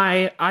have on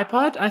my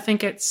iPod? I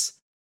think it's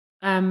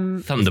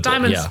Thunderbolt.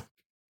 Diamonds.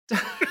 Yeah.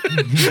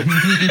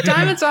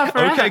 Diamonds Are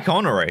Forever. Okay,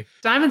 Connery.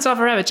 Diamonds Are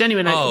Forever.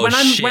 Genuinely, Oh,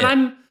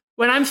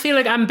 when I'm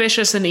feeling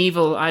ambitious and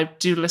evil, I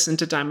do listen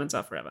to Diamonds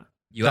Are Forever.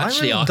 You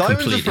actually are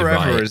Diamonds completely Are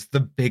Forever right. is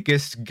the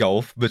biggest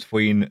gulf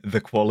between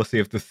the quality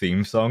of the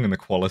theme song and the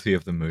quality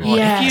of the movie.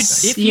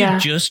 Yes. If you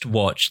just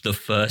watch the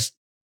first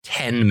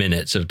 10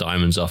 minutes of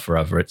Diamonds Are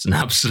Forever, it's an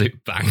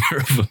absolute banger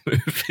of a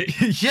movie.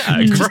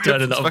 Yeah, Just great.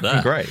 turn it It's up fucking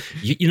there. great.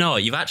 You know,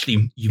 you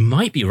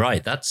might be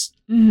right. That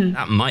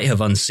might have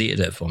unseated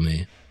it for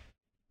me.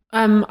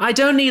 I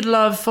don't need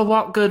love, for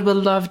what good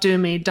will love do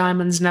me?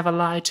 Diamonds never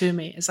lie to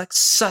me. It's like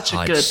such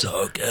a It's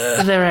so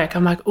good. lyric.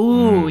 I'm like,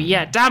 ooh,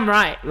 yeah, damn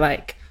right.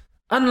 Like,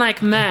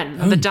 unlike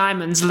men, the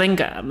diamonds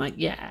linger. I'm like,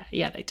 yeah,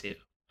 they do.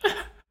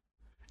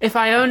 If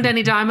I owned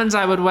any diamonds,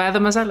 I would wear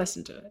them as I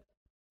listened to it.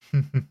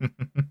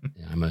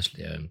 Yeah, I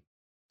mostly own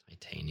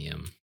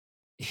titanium.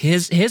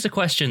 Here's a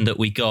question that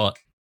we got,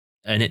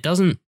 and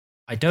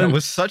That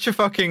was such a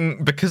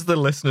fucking, because the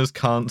listeners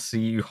can't see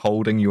you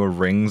holding your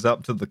rings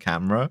up to the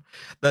camera.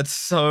 That's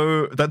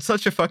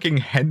such a fucking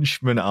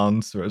henchman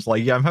answer. It's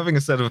like, yeah, I'm having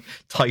a set of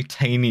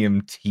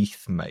titanium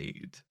teeth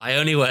made. I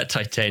only wear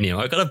titanium.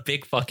 I've got a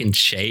big fucking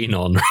chain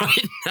on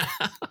right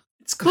now.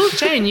 It's a cool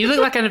chain. You look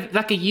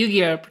like a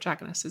Yu-Gi-Oh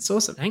protagonist. It's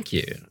awesome. Thank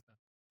you.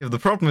 Yeah, the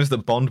problem is that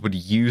Bond would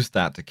use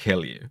that to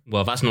kill you.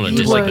 Well, that's not a He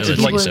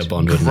disability, would. so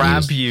Bond wouldn't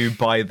Grab use. you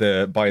by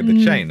the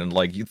chain and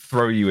like you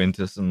throw you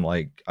into some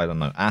like, I don't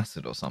know,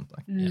 acid or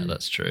something. Yeah,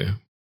 that's true.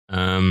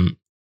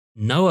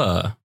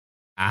 Noah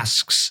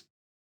asks,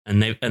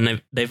 and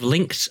they've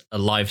linked a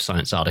Live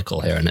Science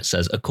article here, and it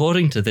says,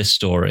 according to this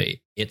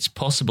story, it's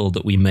possible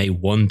that we may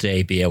one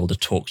day be able to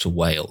talk to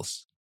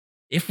whales.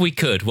 If we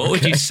could, what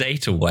would you say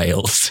to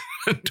whales?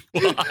 And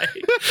why?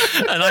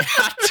 And I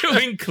had to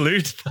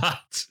include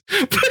that.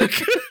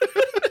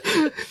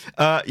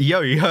 Yo,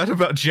 you heard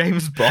about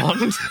James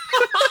Bond?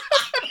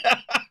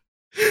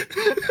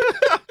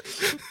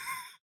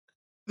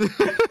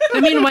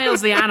 I mean,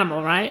 whale's the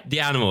animal, right?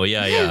 The animal,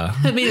 yeah.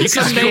 I mean, You it's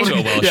can someday- speak to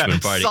a Welshman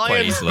quite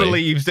Science easily.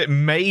 believes it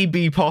may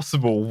be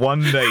possible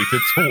one day to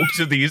talk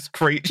to these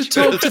creatures.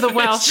 to talk to the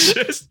Welsh.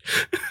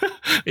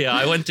 Yeah,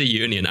 I went to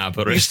uni in These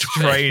Aberystwyth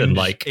strange, and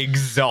like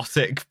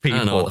exotic people.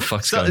 I don't know what the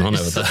fuck's going on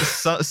over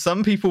there.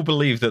 Some people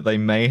believe that they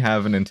may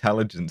have an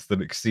intelligence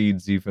that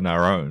exceeds even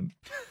our own.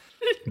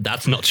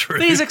 that's not true.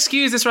 Please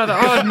excuse this rather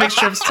odd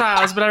mixture of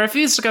styles, but I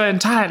refuse to go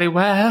entirely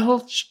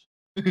Welsh.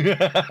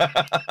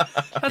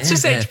 That's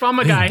just H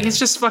Bomber guy. He's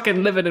just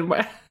fucking living in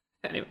Welsh.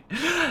 Anyway.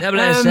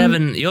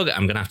 007, I'm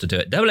going to have to do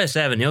it.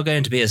 007, you're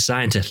going to be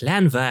assigned to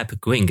Llanfair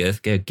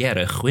Gwyngyth, go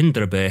Gera,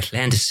 Chwyndrabych,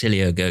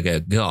 Llandyssilio, go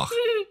Goch.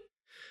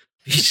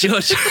 Be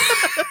sure to...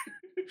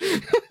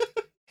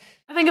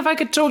 I think if I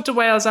could talk to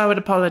whales, I would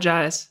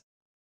apologize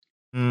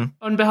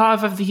on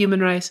behalf of the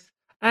human race.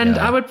 And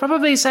Yeah. I would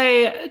probably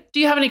say, do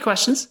you have any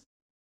questions?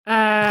 You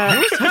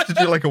always have to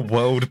do like a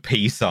world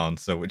peace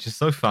answer, which is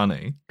so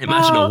funny.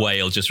 Imagine a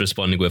whale just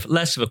responding with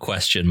less of a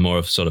question, more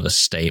of sort of a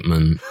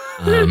statement.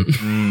 Well,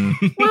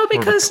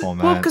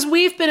 because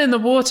we've been in the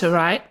water,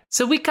 right?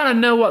 So we kind of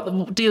know what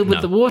the deal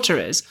with the water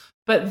is.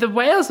 But the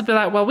whales would be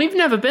like, well, we've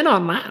never been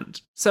on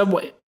land. So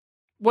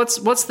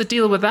what's the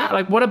deal with that?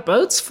 Like, what are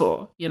boats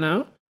for, you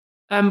know?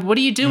 What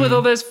do you do with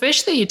all those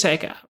fish that you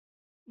take out?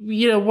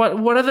 You know,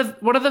 what are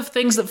the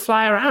things that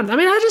fly around? I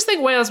mean, I just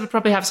think whales would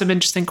probably have some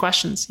interesting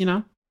questions, you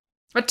know?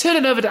 I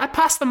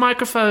pass the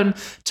microphone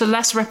to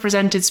less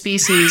represented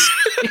species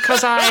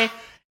because I'm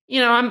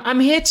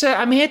here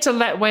to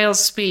let whales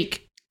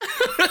speak.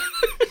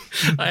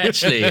 I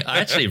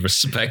actually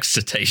respect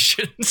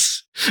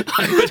cetaceans.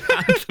 I would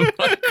hand the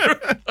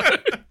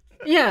microphone.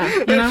 Yeah,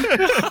 you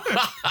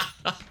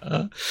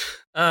know.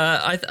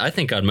 I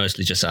think I'd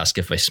mostly just ask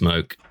if they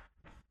smoke.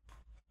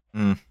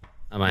 I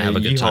might have a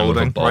good you time with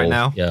a bowl right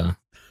now. Yeah,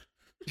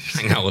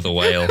 hang out with a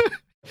whale.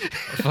 I'll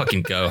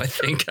fucking go. I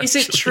think. Is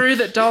it true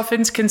that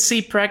dolphins can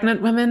see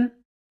pregnant women?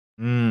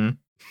 Wait,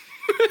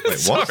 what?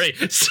 Sorry.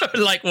 So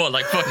like what?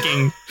 Like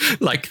fucking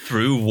like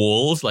through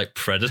walls, like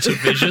predator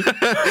vision.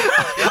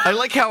 I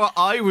like how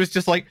I was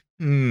just like,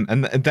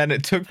 and then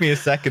it took me a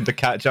second to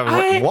catch up. I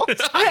was like,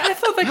 what? I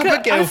thought they could.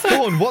 Abigail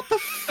Thorne, what the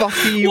fuck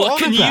are you on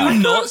Can about? you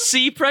not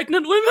see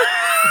pregnant women?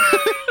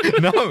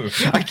 No,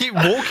 I keep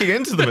walking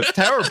into them. It's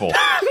terrible.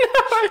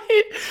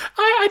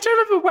 I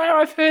don't remember where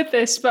I've heard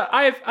this, but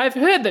I've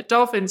heard that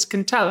dolphins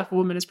can tell if a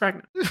woman is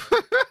pregnant.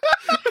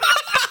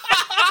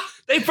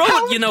 They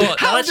probably, you know what?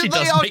 How That actually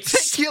did they does make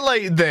sense.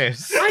 articulate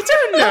this? I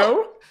don't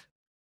know.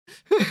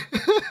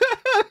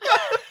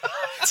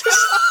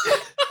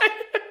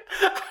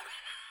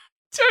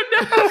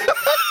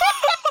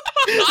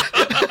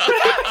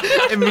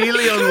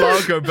 Emilio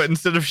Largo, but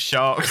instead of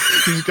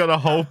sharks, he's got a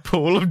whole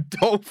pool of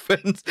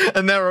dolphins,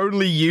 and their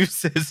only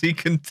use is he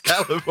can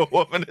tell if a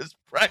woman is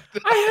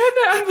pregnant. I heard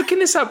that. I'm looking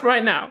this up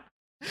right now.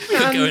 You're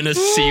going to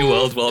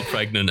SeaWorld while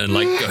pregnant and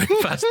like going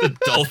past the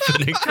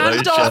dolphin enclosure.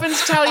 Can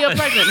dolphins tell you're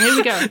pregnant? Here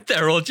we go.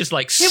 They're all just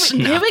like Here we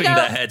snapping go.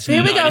 their heads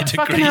Here we 90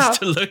 go. Fucking degrees hell.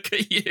 to look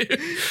at you.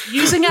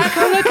 Using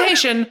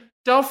echolocation,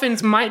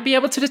 dolphins might be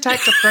able to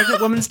detect a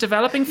pregnant woman's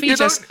developing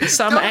fetus,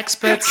 some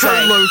experts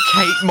say.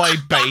 Locate my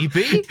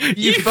baby,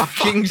 you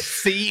fucking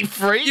sea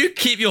freak. You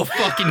keep your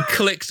fucking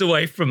clicks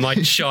away from my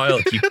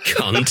child, you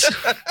cunt.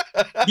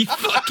 You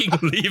fucking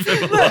leave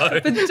him alone.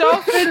 The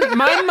dolphin,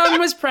 my mum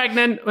was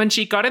pregnant when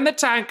she got in the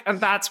tank, and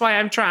that's why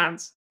I'm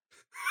trans.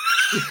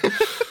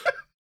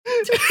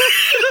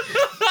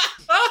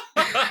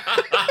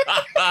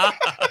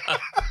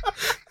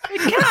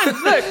 It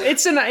can. Look,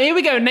 here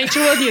we go. Nature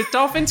World News.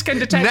 Dolphins can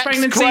detect Next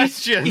pregnancy.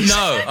 question.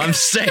 No, I'm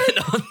staying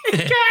on It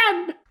it.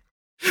 can.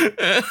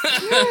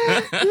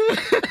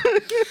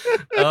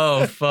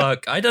 Oh,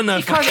 fuck. I don't know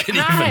if I can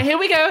even... Here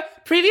we go.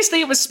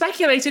 Previously, it was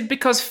speculated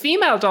because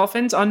female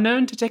dolphins are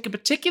known to take a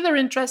particular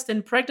interest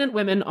in pregnant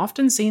women,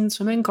 often seen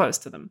swimming close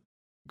to them.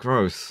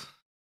 Gross.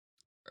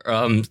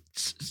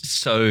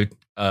 So,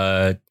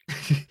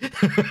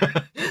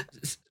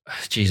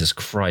 Jesus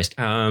Christ.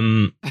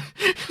 Hang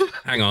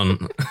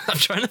on. I'm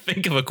trying to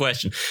think of a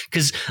question.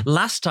 Because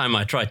last time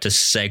I tried to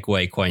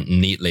segue quite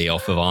neatly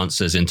off of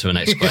answers into a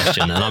next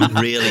question, and I'm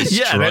really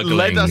struggling. Yeah, it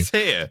led us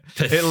here.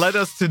 It led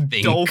us to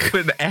think.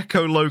 dolphin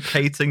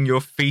echolocating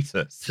your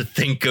fetus. To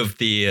think of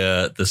the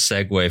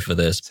segue for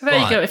this. So there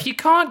you go. If you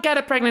can't get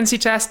a pregnancy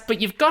test,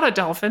 but you've got a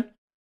dolphin,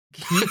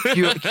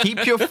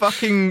 Keep your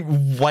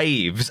fucking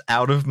waves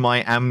out of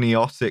my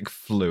amniotic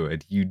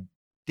fluid, you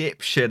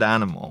dipshit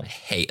animal. I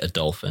hate a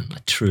dolphin. I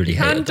truly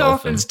hate a can dolphin.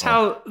 dolphins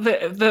tell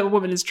that the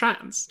woman is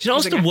trans? Do you know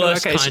what's Using the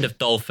worst echolocation. kind of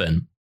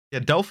dolphin? Yeah,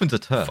 dolphins are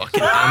turf.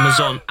 Fucking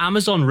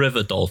Amazon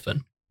River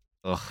dolphin.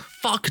 Ugh,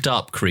 Fucked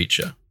up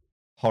creature.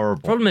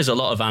 horrible. Problem is, a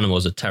lot of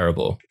animals are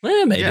terrible.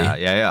 Maybe. Yeah.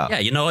 Yeah,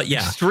 you know what?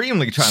 Yeah.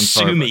 Extremely Sue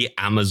transferable. me,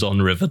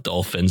 Amazon River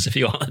dolphins, if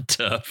you want a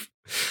turf.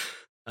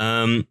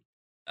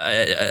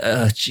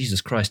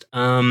 Jesus Christ.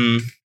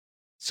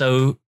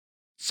 So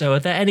are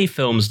there any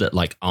films that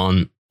like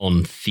aren't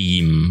on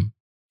theme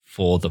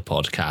for the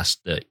podcast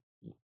that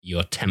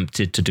you're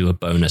tempted to do a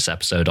bonus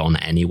episode on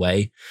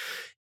anyway?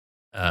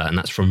 And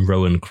that's from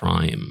Rowan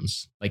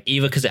Crimes. Like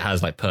either because it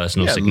has like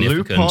personal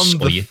significance,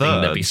 Lupin or you the think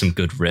there'd Third. be some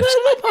good riffs.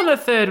 Well, Lupin the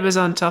Third was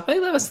on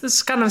topic. That was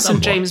this kind of some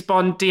Somewhat. James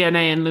Bond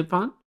DNA in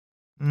Lupin.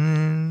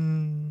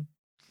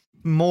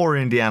 More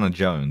Indiana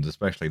Jones,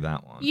 especially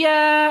that one.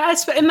 Yeah,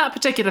 in that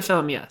particular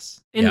film, yes.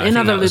 In Yeah, I think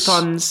other that was-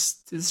 Lupins,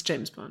 it's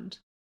James Bond.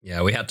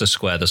 Yeah, we had to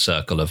square the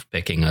circle of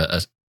picking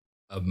a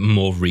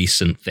more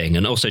recent thing,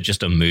 and also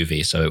just a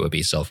movie, so it would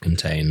be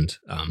self-contained.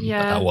 But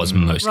that was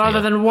mostly rather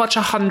it. than watch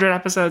 100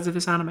 episodes of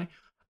this anime.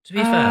 To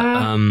be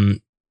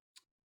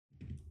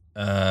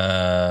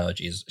fair,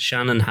 Jesus,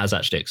 Shannon has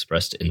actually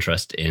expressed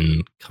interest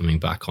in coming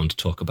back on to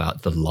talk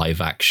about the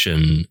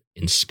live-action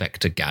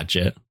Inspector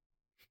Gadget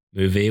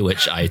movie,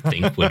 which I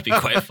think would be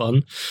quite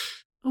fun.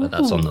 But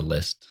that's on the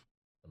list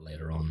for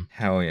later on.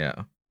 Hell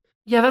yeah.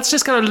 Yeah, that's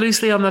just kind of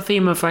loosely on the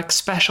theme of like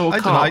special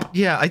cop.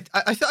 I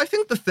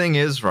think the thing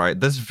is, right,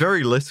 there's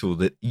very little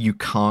that you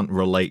can't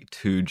relate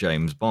to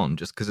James Bond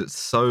just because it's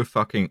so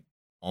fucking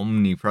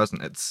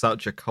omnipresent. It's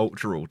such a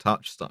cultural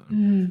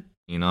touchstone,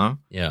 you know?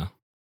 Yeah.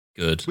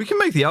 Good. We can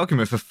make the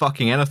argument for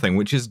fucking anything,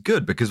 which is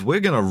good because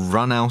we're going to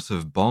run out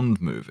of Bond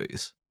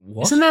movies.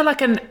 What? Isn't there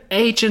like an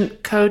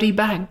Agent Cody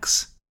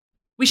Banks?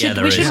 We should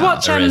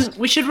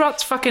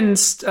watch fucking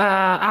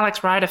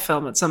Alex Rider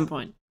film at some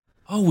point.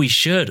 Oh, we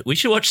should. We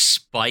should watch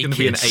Spy It's going to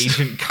be an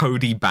Agent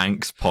Cody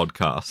Banks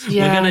podcast.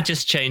 Yeah. We're going to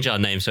just change our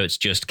name so it's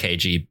just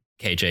KJB.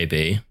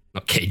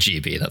 Not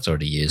KGB, that's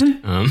already used.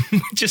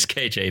 Just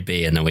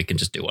KJB, and then we can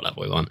just do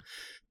whatever we want.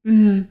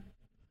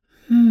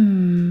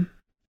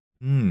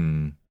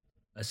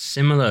 A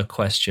similar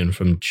question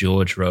from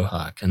George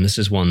Rohak, and this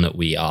is one that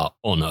we are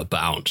honor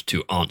bound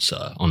to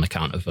answer on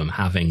account of them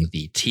having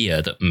the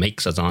tier that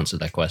makes us answer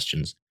their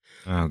questions.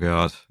 Oh,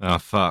 God. Oh,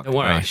 fuck. Don't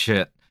worry. Oh,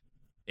 shit.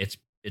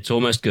 It's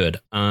almost good.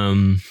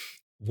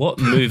 What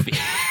movie...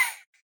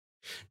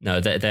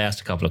 No, they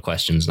asked a couple of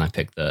questions, and I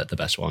picked the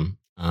best one.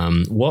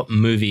 What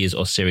movies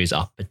or series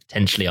are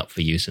potentially up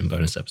for use in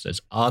bonus episodes?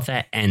 Are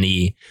there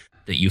any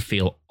that you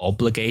feel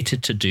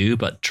obligated to do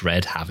but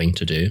dread having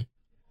to do?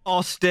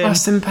 Austin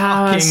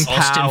Powers.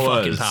 Austin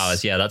fucking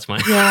Powers. Yeah, that's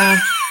mine. Yeah.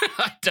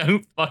 I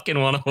don't fucking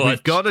want to watch.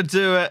 We've got to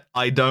do it.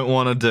 I don't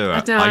want to do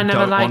it. I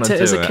never liked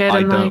it as a kid.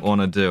 I don't want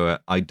to do it.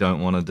 I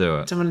don't want to do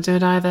it. Don't want to do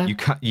it either.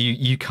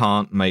 You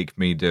can't make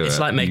me do it. It's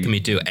like making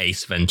me do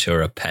Ace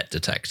Ventura: Pet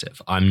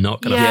Detective. I'm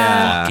not going to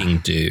fucking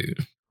do.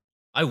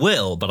 I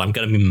will, but I'm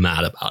going to be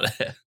mad about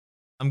it.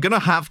 I'm going to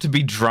have to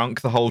be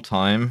drunk the whole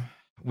time,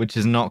 which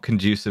is not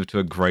conducive to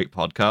a great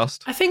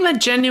podcast. I think there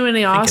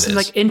genuinely are some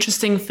like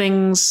interesting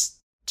things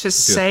to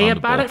say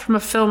about it from a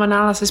film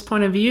analysis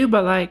point of view,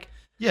 but like...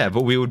 Yeah,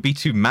 but we would be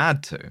too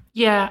mad to.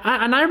 Yeah,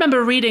 and I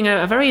remember reading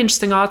a very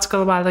interesting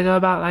article a while ago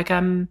about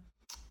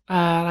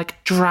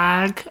like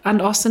drag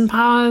and Austin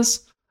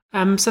Powers.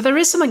 So there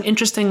is something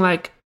interesting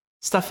like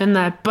stuff in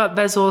there, but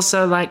there's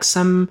also like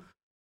some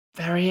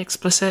very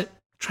explicit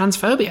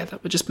transphobia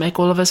that would just make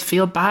all of us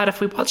feel bad if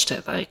we watched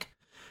it. Like,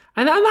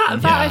 and that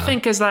I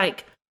think is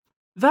like...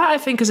 That I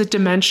think is a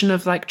dimension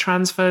of like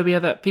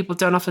transphobia that people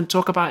don't often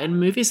talk about in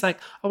movies. Like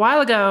a while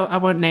ago, I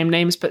won't name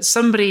names, but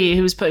somebody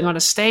who was putting on a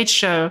stage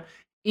show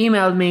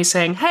emailed me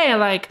saying, "Hey,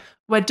 like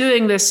we're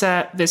doing this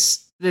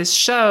this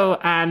show,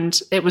 and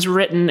it was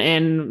written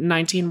in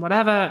 19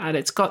 whatever, and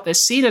it's got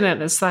this scene in it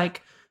that's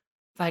like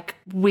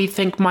we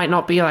think might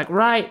not be like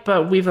right,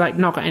 but we've like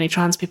not got any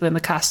trans people in the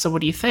cast. So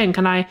what do you think?"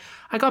 And I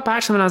got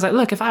back to them and I was like,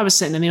 look, if I was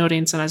sitting in the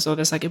audience and I saw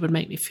this, like it would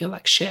make me feel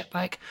like shit.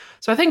 Like,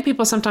 so I think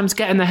people sometimes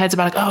get in their heads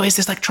about like, oh, is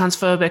this like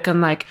transphobic? And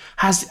like,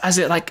 has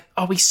it like,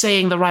 are we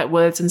saying the right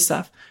words and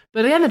stuff?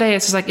 But at the end of the day,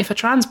 it's just like, if a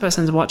trans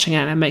person's watching it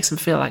and it makes them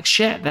feel like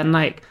shit, then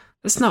like,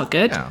 that's not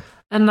good. Yeah.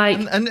 And like,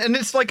 and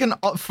it's like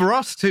for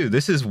us too.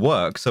 This is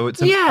work, so it's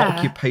an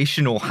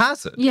occupational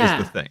hazard. Is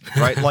the thing,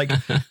 right? Like,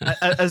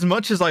 as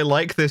much as I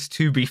like this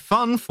to be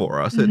fun for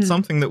us, it's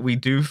something that we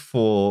do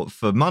for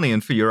money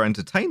and for your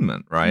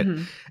entertainment, right?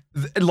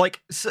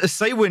 Like,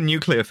 say we're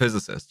nuclear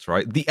physicists,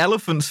 right? The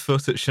elephant's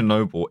foot at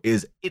Chernobyl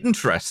is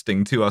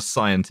interesting to us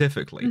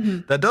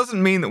scientifically. That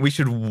doesn't mean that we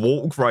should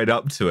walk right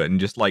up to it and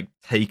just like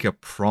take a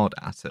prod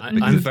at it.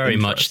 I'm very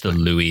much the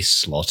Louis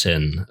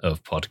Slotin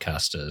of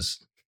podcasters.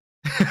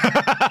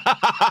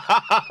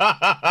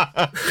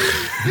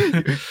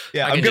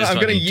 Yeah, I'm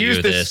gonna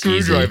use this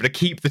screwdriver to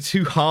keep the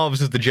two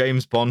halves of the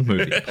James Bond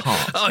movie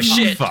apart. Oh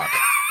shit! Fuck.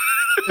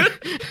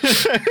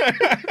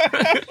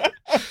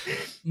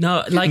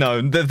 No, like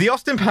the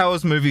Austin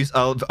Powers movies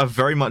are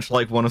very much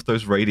like one of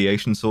those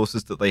radiation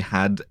sources that they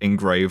had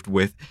engraved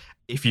with,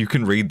 if you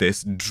can read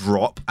this,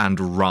 drop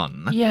and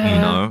run. Yeah,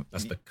 you know,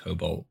 that's the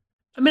Cobalt.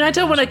 I mean, I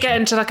don't want to get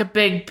into like a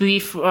big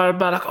beef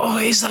about like, oh,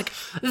 he's like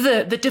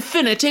the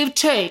definitive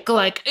take.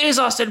 Like, is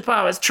Austin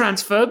Powers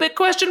transphobic?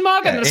 Question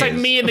mark. And it's like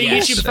me in the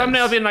YouTube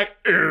thumbnail being like,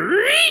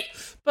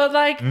 but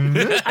like,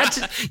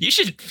 you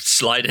should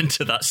slide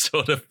into that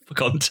sort of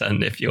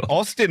content if you're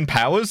Austin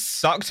Powers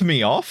sucked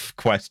me off?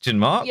 Question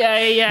mark.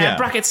 Yeah.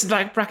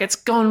 Brackets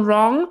gone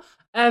wrong.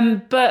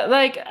 But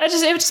like, it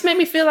just made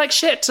me feel like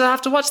shit to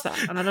have to watch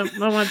that, and I don't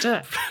want to do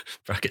it.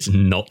 Brackets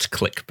not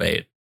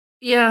clickbait.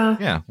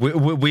 Yeah.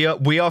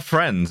 We are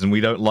friends, and we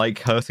don't like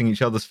hurting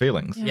each other's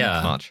feelings.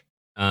 Yeah. Much.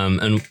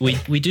 And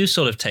we do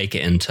sort of take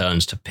it in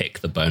turns to pick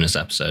the bonus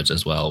episodes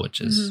as well,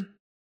 which is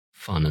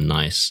fun and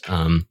nice.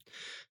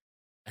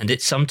 And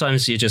it's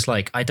sometimes you're just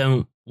like, I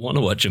don't want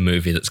to watch a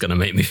movie that's going to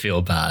make me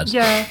feel bad.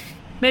 Yeah.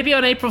 Maybe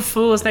on April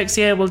Fool's next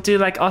year, we'll do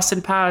like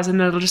Austin Powers, and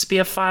it'll just be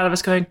a file of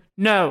us going,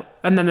 no,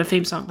 and then the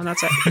theme song, and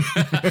that's it.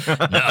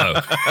 No.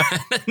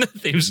 And then the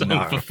theme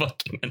song for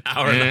fucking an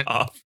hour and a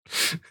half.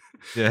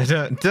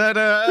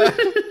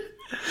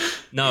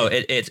 No,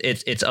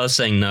 it's us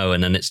saying no,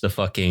 and then it's the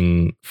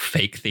fucking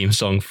fake theme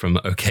song from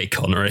OK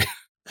Connery.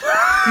 For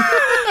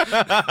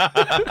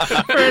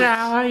an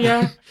hour,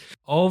 yeah.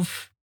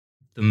 Of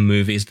the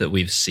movies that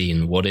we've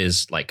seen, what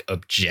is like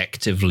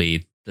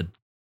objectively the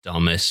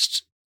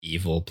dumbest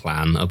evil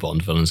plan a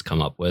Bond villain's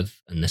come up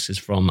with, and this is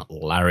from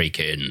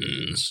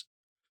Larrykins.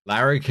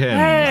 Larrykin.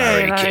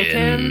 Hey,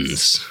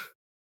 Larrykins.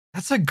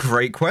 That's a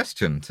great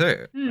question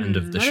too. End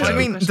of the that is show. a I good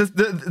mean,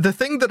 question. the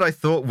thing that I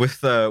thought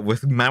with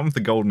Man with the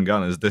Golden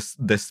Gun is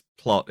this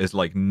plot is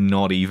like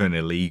not even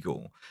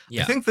illegal.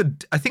 Yeah. I think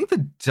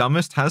the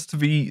dumbest has to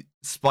be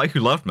Spy Who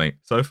Loved Me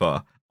so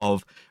far.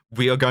 Of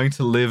we are going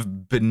to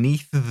live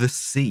beneath the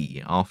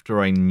sea after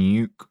I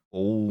nuke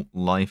all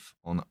life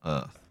on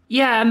Earth.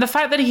 Yeah, and the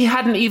fact that he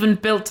hadn't even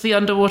built the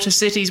underwater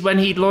cities when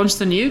he'd launched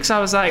the nukes, I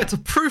was like, It's a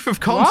proof of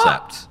what?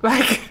 concept.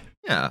 Like,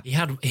 Yeah. He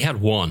had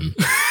one.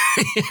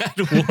 He had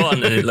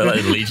one, and it looked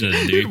like a Legion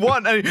of Doom.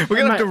 One, I mean, we're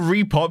gonna have to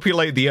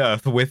repopulate the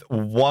Earth with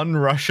one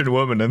Russian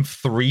woman and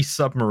 3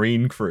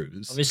 submarine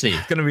crews. Obviously,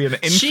 It's gonna be an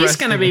interesting she's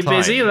going to be time.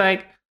 busy.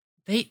 Like,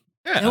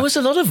 there was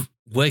a lot of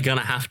we're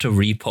gonna have to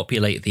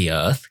repopulate the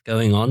Earth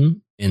going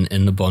on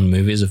in the Bond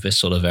movies of this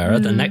sort of era.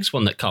 The next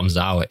one that comes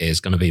out is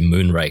going to be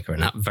Moonraker,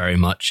 and that very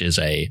much is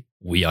a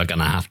we are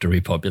gonna have to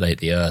repopulate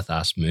the Earth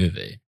ass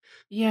movie.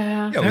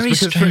 yeah. Yeah, it was Very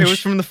because strange. it was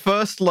from the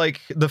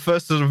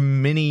first sort of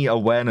mini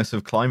awareness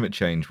of climate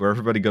change where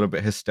everybody got a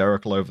bit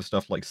hysterical over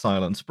stuff like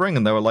Silent Spring,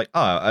 and they were like,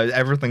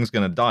 everything's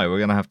going to die. We're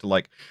going to have to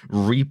like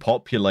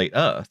repopulate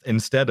Earth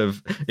instead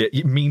of.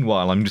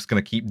 Meanwhile, I'm just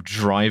going to keep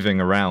driving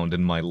around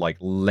in my like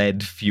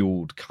lead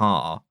fueled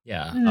car.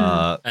 Yeah.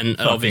 And And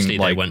obviously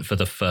like, they went for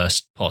the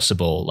first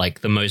possible,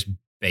 like the most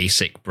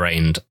basic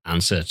brained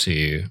answer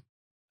to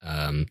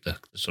the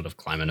sort of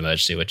climate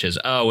emergency, which is,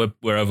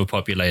 we're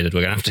overpopulated,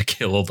 we're going to have to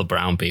kill all the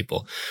brown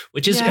people,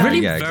 which is Yeah. really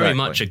Yeah, very exactly.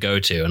 much a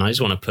go-to. And I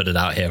just want to put it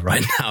out here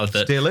right now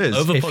that Still is.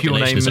 If your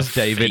overpopulation name is a is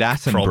David fake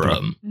Attenborough.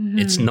 problem.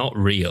 It's not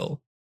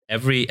real.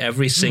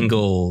 Every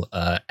single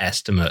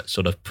estimate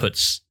sort of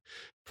puts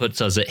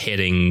us at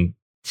hitting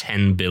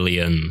 10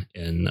 billion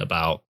in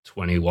about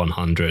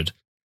 2100,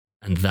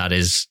 and that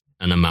is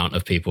an amount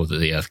of people that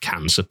the Earth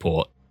can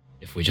support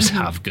if we just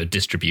have good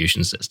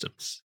distribution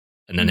systems.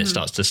 And then it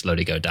starts to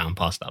slowly go down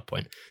past that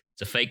point.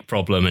 It's a fake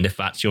problem, and if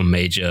that's your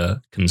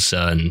major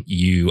concern,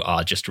 you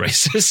are just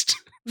racist.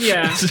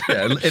 Yeah.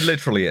 Yeah, it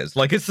literally is.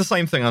 Like, it's the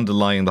same thing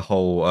underlying the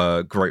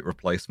whole great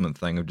replacement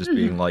thing of just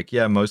being like,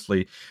 yeah,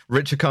 mostly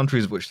richer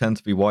countries, which tend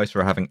to be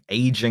whiter, are having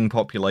aging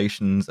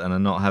populations and are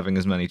not having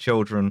as many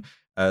children.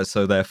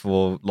 So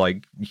therefore,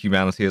 like,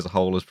 humanity as a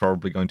whole is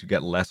probably going to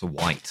get less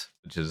white,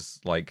 which is,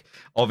 like,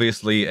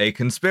 obviously a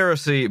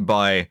conspiracy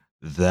by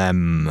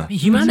them.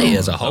 Humanity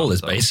as a whole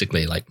is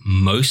basically like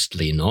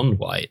mostly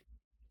non-white.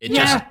 It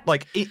Yeah. just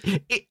Like,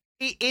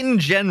 in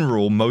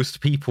general,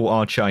 most people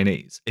are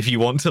Chinese. If you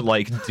want to,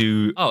 like,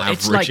 do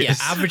it's like, yeah,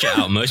 averages. average it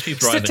out. Most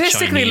people are either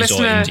Statistically, Chinese or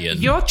listener,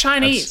 Indian. you're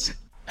Chinese.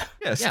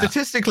 Yeah,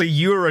 statistically,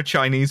 you're a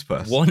Chinese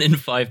person. 1 in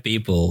 5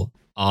 people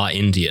are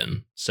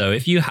Indian. So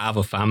if you have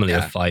a family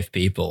of 5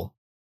 people,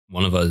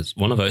 one of those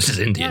is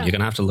Indian. Yeah. You're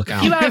gonna have to look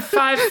out. You have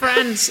 5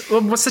 friends.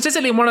 Well,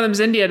 statistically, one of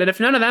them's Indian, and if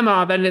none of them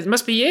are, then it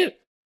must be you.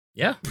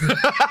 Yeah,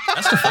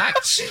 that's the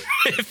facts.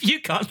 If you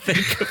can't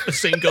think of a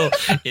single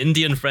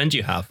Indian friend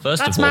you have,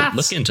 first That's of all, maths.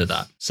 look into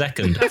that.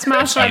 Second, That's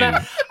mouse right you-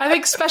 there. I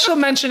think special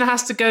mention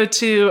has to go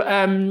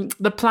to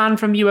the plan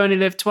from You Only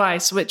Live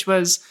Twice, which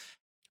was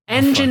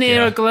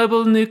engineer yeah. a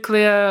global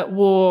nuclear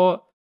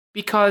war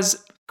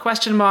because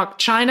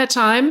China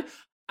time.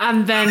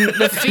 And then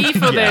the fee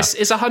for this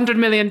is $100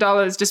 million,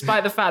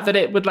 despite the fact that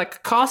it would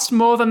like cost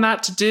more than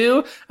that to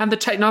do, and the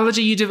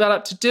technology you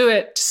develop to do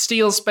it, to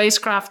steal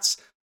spacecrafts,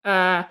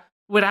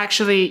 would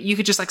actually, you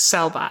could just like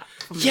sell that.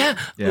 Yeah.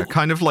 Yeah,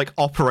 kind of like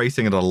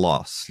operating at a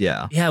loss.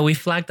 Yeah. Yeah, we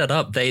flagged that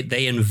up.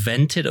 They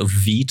invented a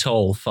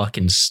VTOL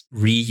fucking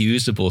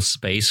reusable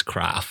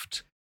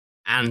spacecraft,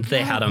 and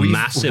they had a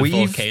massive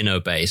volcano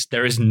base.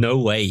 There is no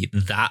way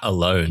that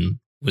alone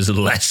was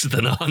less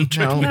than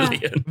 100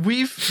 million.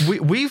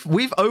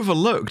 We've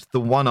overlooked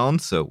the one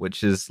answer,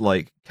 which is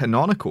like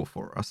canonical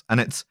for us, and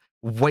it's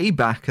way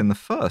back in the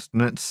first,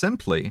 and it's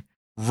simply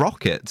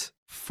rocket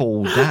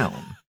fall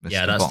down. Mr.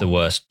 Yeah, that's the Bond.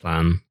 worst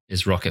plan.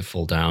 Is rocket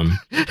fall down?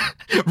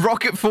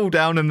 Rocket fall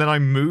down, and then I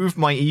move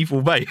my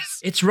evil base.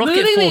 It's rocket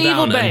Moving fall the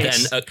evil down, and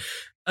base. then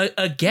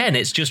again,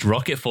 it's just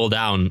rocket fall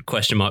down ?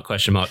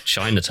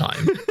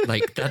 Chinatown.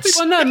 Like that's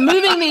Well, no,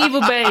 moving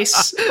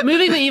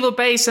the evil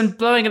base and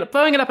blowing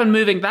it up and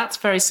moving, that's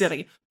very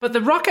silly. But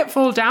the rocket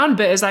fall down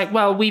bit is like,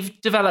 well, we've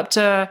developed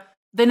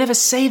they never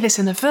say this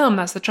in the film,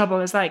 that's the trouble.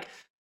 It's like,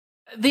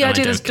 the And I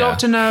idea don't is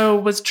Dr. No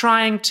was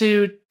trying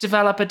to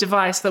develop a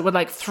device that would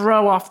like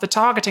throw off the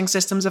targeting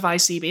systems of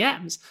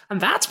ICBMs. And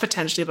that's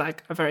potentially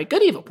like a very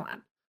good evil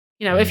plan.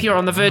 You know, if you're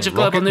on the verge of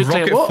global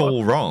nuclear rocket war.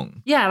 fall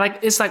wrong. Yeah, like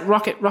it's like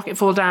rocket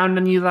fall down,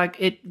 and you like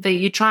it.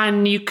 You try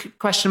and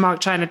nuke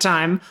China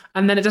time,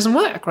 and then it doesn't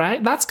work,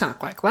 right? That's kind of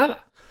quite clever.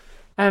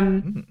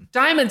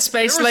 Diamond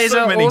space There are so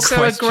laser, many also a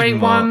question great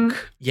mark. one.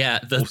 yeah,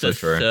 the Also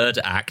true. third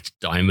act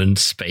diamond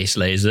space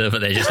laser,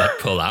 but they just like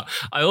pull out.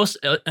 I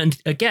also and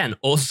again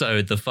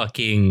also the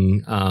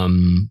fucking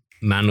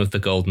man with the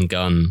golden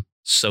gun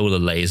solar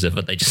laser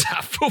that they just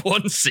have for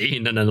one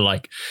scene, and then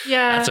like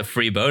Yeah, that's a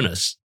free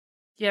bonus.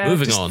 yeah.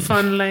 moving just on.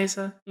 Fun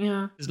laser.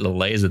 Yeah. This little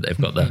laser they've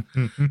got there.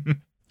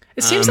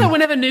 It seems that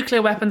whenever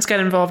nuclear weapons get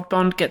involved,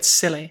 Bond gets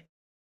silly.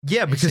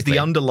 Yeah, because Basically. the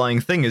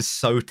underlying thing is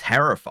so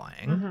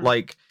terrifying.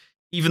 Like,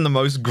 even the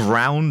most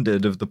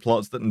grounded of the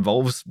plots that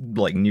involves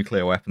like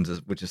nuclear weapons,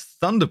 which is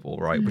Thunderball,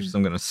 right? Which is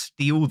I'm going to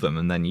steal them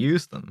and then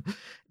use them.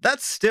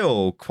 That's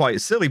still quite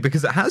silly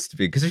because it has to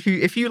be. Because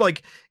if you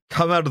like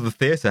come out of the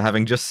theater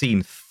having just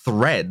seen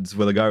threads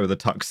with a guy with a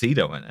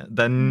tuxedo in it,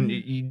 then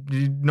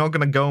you're not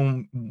going to go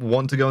and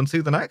want to go and see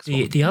the next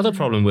one. The other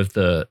problem with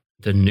the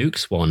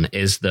nukes one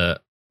is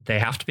that they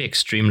have to be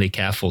extremely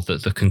careful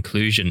that the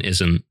conclusion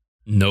isn't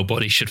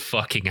nobody should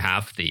fucking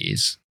have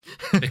these.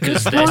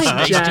 Because they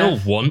still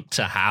want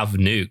to have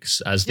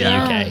nukes as the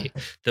UK.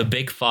 The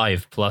big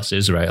five plus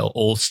Israel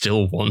all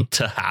still want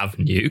to have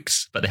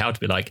nukes, but they have to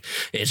be like,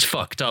 it's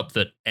fucked up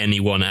that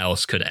anyone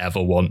else could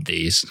ever want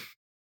these.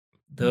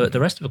 The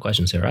rest of the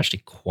questions here are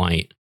actually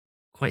quite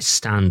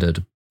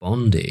standard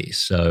Bondy.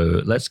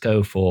 So let's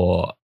go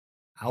for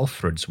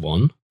Alfred's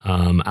one.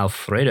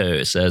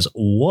 Alfredo says,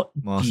 what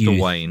Master do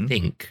you Wayne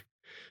think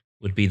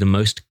would be the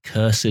most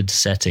cursed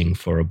setting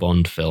for a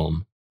Bond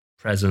film?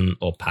 Present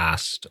or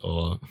past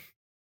or...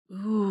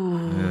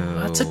 Ooh,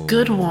 that's a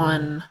good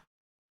one.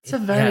 It's a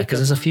very because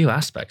there's a few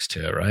aspects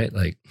to it, right?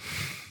 Like,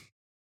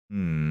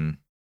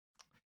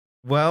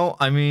 Well,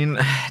 I mean,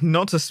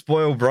 not to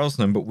spoil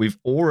Brosnan, but we've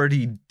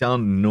already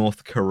done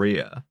North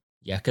Korea.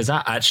 yeah, because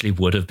that actually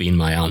would have been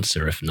my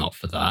answer if not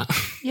for that.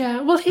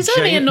 Yeah, well, he's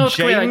only in North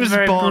Korea like,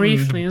 very Bond,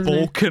 briefly, isn't he?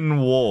 Balkan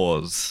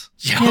Wars.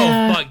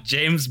 Oh, fuck,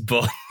 James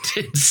Bond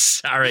in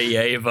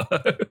Sarajevo.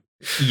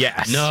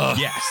 Yes. No.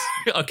 Yes.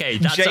 Okay,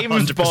 that's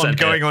James 100% Bond it.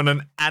 going on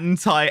an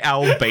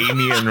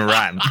anti-Albanian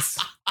rant.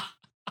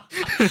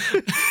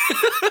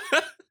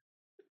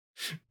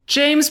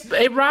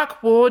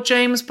 Iraq War,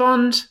 James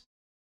Bond.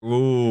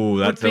 Ooh,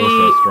 that's Would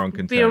also a strong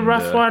contender. Be a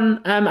rough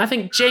one. I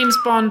think James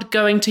Bond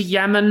going to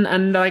Yemen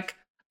and like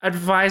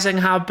advising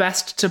how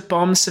best to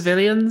bomb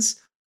civilians.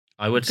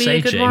 I would be say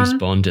a good James one.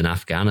 Bond in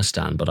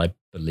Afghanistan, but I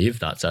believe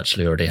that's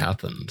actually already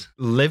happened.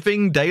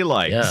 Living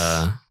Daylights.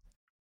 Yeah.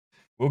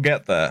 We'll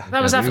get there.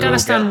 That was We will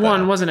Afghanistan get 1,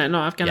 there. wasn't it?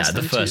 Not Yeah, Afghanistan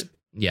the 2. first.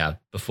 Yeah,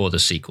 before the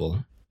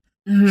sequel.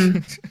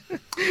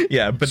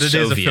 Yeah, but it is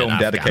a Soviet film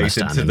dedicated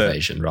Afghanistan to the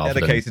invasion rather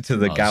dedicated to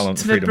the than gallant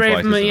To the freedom brave,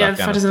 fighters of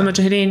fighters of the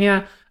Afghanistan. Mujahideen,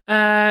 yeah.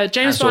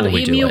 James That's all Bond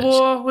we do, Emu Ed.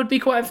 War would be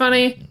quite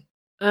funny.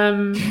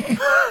 That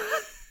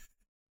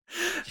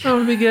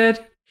would be good.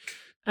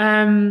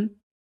 I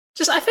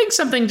think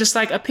something just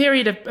like a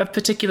period of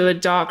particular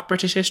dark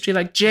British history,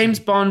 like James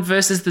Bond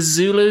versus the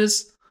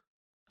Zulus,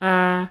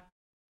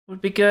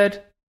 would be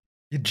good.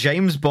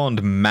 James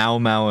Bond Mau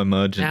Mau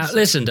emergency. Now,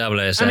 listen,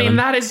 007. I mean,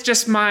 that is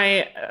just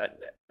my.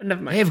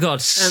 Never mind. They've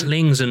got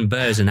slings and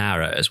bows and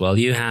arrows, while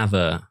you have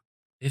a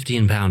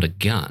 15-pounder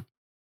gun.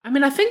 I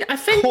mean, I think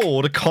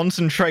Called a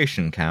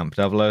concentration camp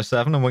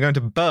 007, and we're going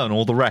to burn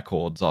all the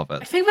records of I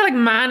it. think the like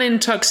man in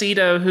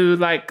tuxedo who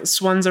like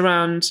swans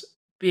around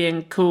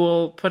being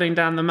cool, putting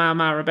down the Mau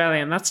Mau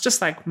rebellion. That's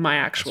just like my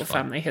actual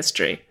family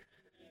history.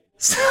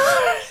 So,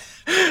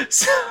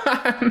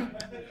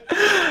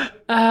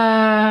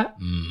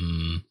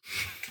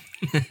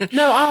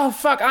 no, oh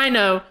fuck, I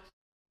know.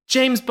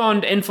 James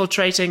Bond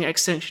infiltrating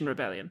Extinction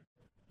Rebellion.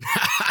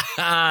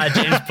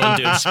 James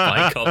Bond doing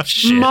spy cop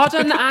shit.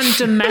 Modern and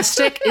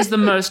domestic is the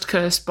most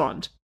cursed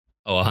Bond.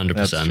 Oh, 100%.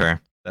 That's true.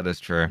 That is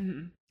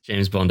true.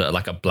 James Bond at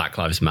like a Black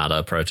Lives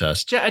Matter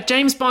protest. A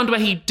James Bond where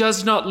he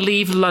does not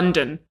leave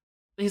London.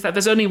 He's like,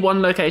 there's only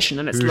one location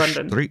and it's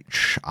London.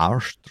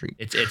 Our street.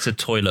 It's a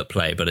toilet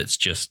play, but it's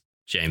just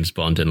James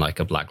Bond in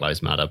like a Black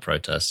Lives Matter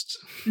protest.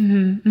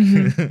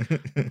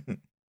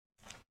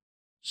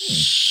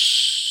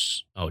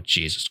 Oh,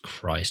 Jesus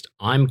Christ.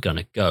 I'm going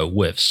to go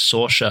with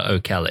Saoirse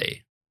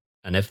O'Kelly.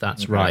 And if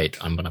that's right,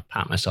 I'm going to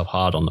pat myself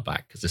hard on the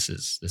back because this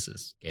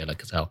is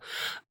Gaelic as hell.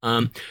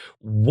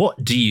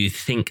 What do you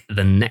think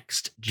the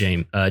next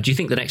James... do you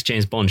think the next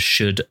James Bond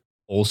should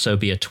also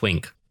be a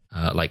twink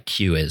like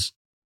Q is?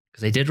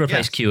 Because they did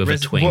replace Q with a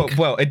twink.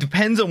 Well, it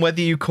depends on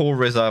whether you call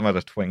Riz Ahmed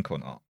a twink or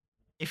not.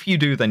 If you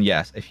do, then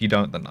yes. If you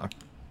don't, then no.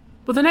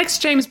 Well, the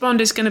next James Bond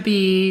is going to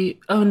be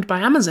owned by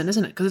Amazon,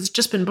 isn't it? Because it's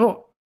just been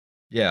bought.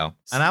 Yeah.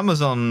 And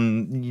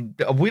Amazon,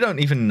 we don't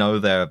even know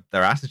their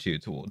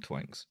attitude toward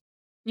twinks.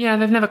 Yeah,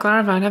 they've never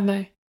clarified, have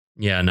they?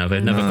 Yeah, no,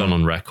 they've never gone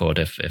on record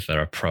if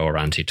they're a pro or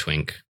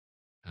anti-twink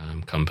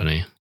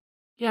company.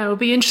 Yeah, it would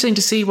be interesting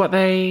to see what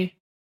they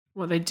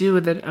do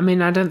with it. I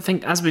mean, I don't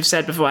think, as we've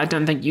said before, I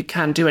don't think you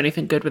can do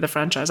anything good with a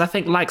franchise. I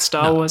think, like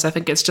Star Wars, I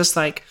think it's just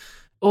like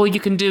all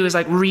you can do is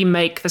like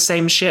remake the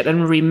same shit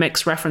and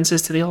remix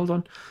references to the old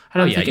one. I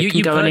don't think it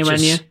can go anywhere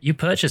near. You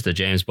purchased the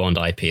James Bond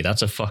IP.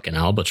 That's a fucking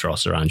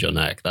albatross around your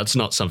neck. That's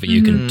not something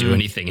you can do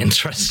anything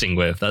interesting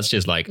with. That's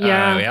just like, we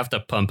have to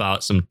pump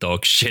out some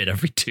dog shit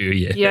every 2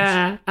 years.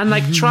 Yeah, and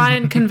like try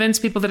and convince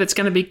people that it's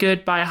going to be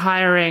good by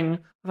hiring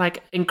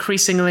like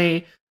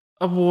increasingly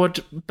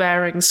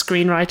award-bearing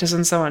screenwriters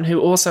and so on who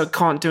also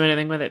can't do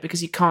anything with it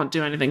because you can't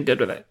do anything good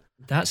with it.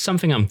 That's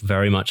something I'm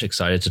very much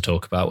excited to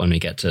talk about when we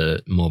get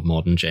to more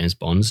modern James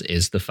Bonds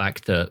is the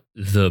fact that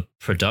the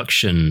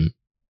production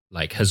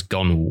like has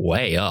gone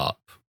way up.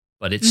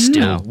 but it's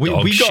still dog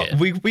we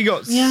shit.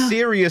 got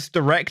serious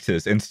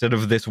directors instead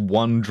of this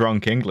one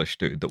drunk English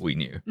dude that we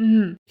knew.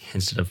 Mm-hmm.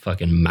 Instead of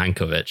fucking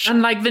Mankiewicz.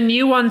 And like the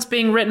new one's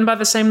being written by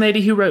the same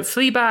lady who wrote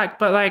Fleabag,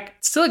 but like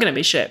it's still gonna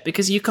be shit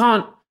because you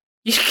can't.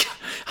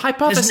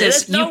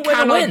 Hypothesis: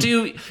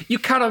 you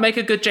cannot make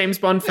a good James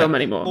Bond film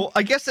anymore. Well,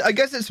 I guess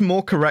it's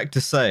more correct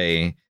to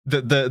say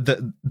that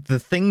the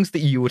things that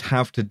you would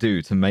have to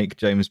do to make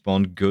James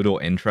Bond good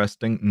or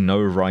interesting, no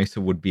writer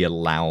would be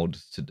allowed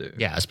to do.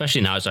 Yeah,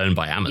 especially now it's owned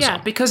by Amazon.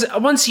 Yeah, because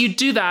once you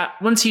do that,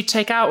 once you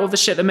take out all the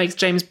shit that makes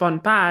James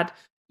Bond bad,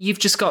 you've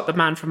just got The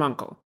Man from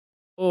U.N.C.L.E.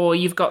 Or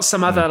you've got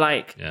some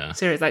other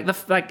series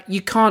like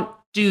you can't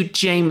do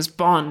James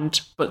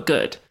Bond but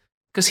good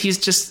because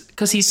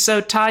he's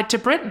so tied to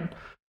Britain.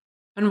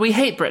 And we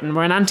hate Britain.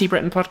 We're an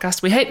anti-Britain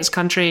podcast. We hate this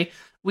country.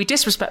 We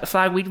disrespect the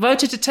flag. We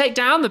voted to take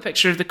down the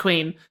picture of the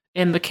Queen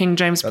in the King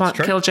James Bond,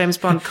 Kill James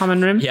Bond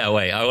common room. Yeah,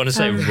 wait. I want to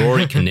say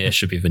Rory Kinnear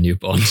should be the new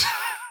Bond.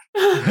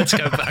 Let's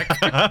go back.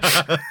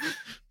 I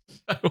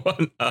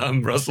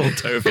want Russell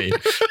Tovey.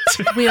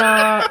 We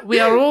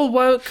are all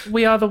woke.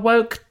 We are the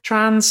woke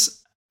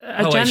trans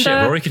agenda. Oh wait,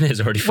 shit! Rory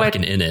Kinnear's already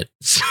fucking in it.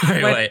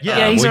 Sorry, wait.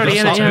 Yeah, he's already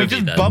in it. Yeah. We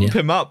just bump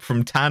him up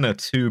from Tanner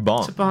to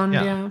Bond. To Bond,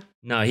 yeah.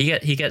 No,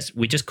 he gets.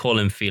 We just call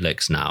him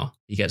Felix now.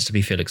 He gets to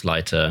be Felix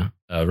Leiter.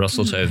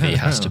 Russell Tovey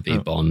has to be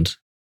Bond.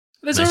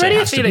 There's already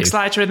a Felix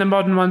Leiter in the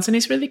modern ones, and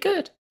he's really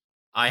good.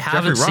 I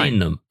haven't seen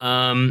them.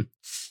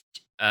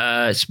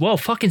 Well,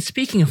 fucking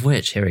speaking of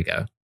which, here we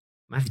go.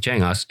 Matthew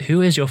Chang asks,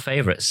 "Who is your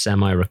favorite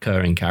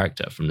semi-recurring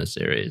character from the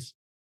series?"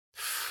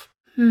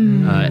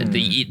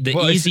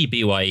 The easy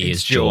BYE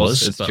is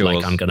Jaws, but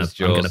like I'm gonna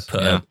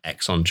put an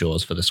X on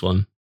Jaws for this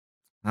one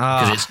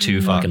because it's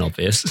too fucking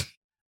obvious.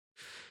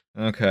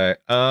 Okay.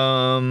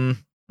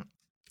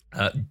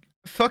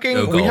 Fucking,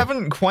 Gogol. we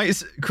haven't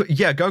quite.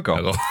 Yeah,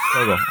 Gogol.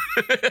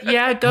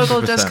 Yeah,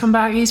 Gogol does come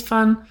back. He's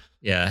fun.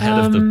 Yeah, head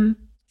of the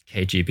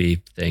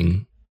KGB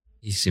thing.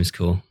 He seems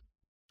cool.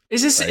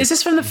 Is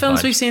this from the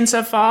films we've seen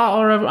so far,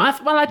 or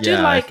I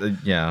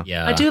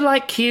do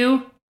like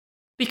Q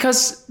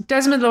because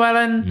Desmond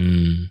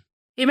Llewellyn.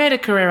 He made a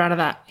career out of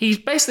that. He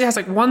basically has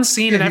like one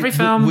scene in every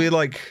film. We're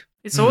like.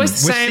 It's always the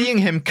same. We're seeing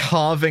him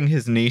carving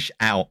his niche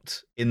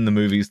out in the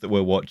movies that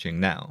we're watching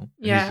now.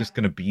 Yeah. He's just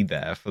going to be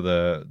there for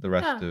the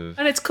rest of...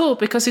 And it's cool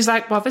because he's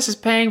like, well, this is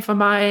paying for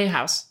my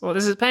house. Or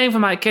this is paying for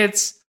my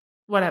kids.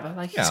 Whatever.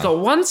 Like, he's got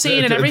one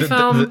scene in every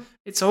film.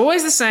 It's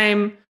always the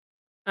same.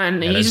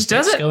 And he just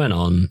does it. Going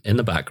on in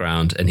the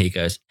background. And he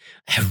goes,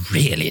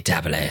 really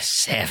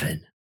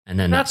 007. And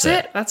then that's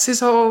it. That's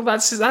his whole...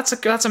 That's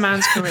a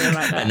man's career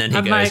right there. And then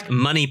he goes,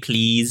 money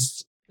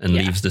please. And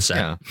leaves the set.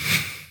 Yeah.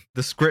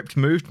 The script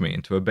moved me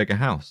into a bigger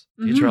house.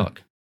 Huge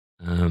rock.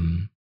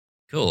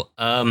 Cool.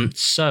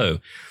 So,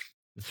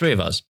 the three of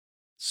us,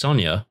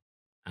 Sonia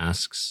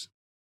asks,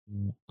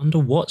 under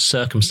what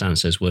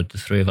circumstances would the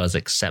three of us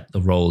accept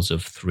the roles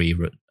of three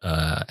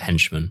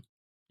henchmen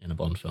in a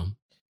Bond film?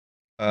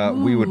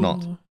 We would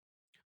not.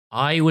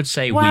 I would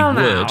say we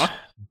would,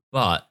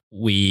 but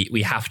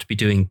we have to be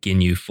doing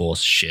Ginyu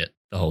Force shit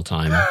the whole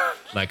time.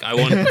 Like, I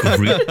want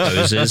group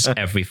poses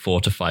every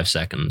 4 to 5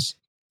 seconds.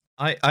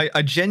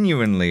 I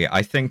genuinely,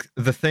 I think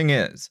the thing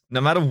is,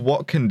 no matter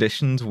what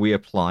conditions we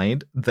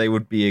applied, they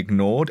would be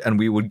ignored, and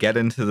we would get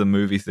into the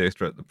movie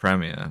theater at the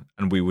premiere,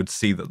 and we would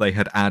see that they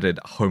had added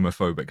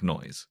homophobic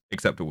noise,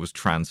 except it was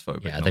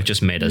transphobic noise. They've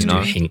just made us do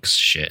Hinks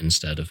shit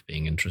instead of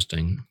being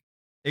interesting.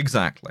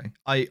 Exactly.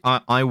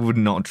 I would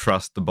not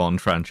trust the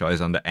Bond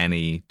franchise under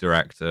any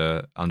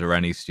director, under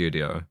any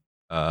studio.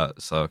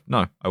 So,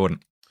 no, I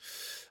wouldn't.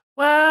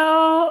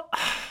 Well...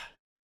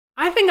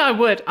 I think I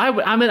would. I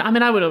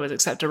would always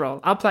accept a role.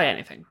 I'll play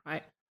anything,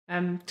 right?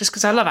 Just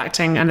because I love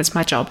acting and it's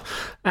my job.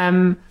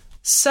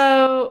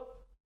 So,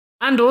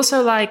 and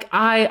also, like,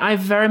 I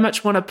very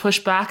much want to push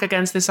back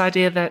against this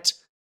idea that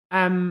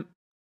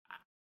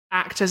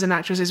actors and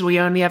actresses,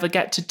 we only ever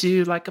get to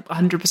do like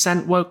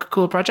 100% woke,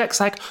 cool projects.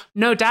 Like,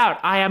 no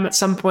doubt, I am at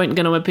some point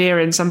going to appear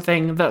in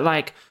something that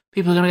like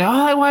people are going to go,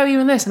 oh, why are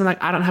you in this? And I'm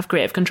like, I don't have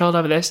creative control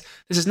over this.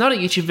 This is not a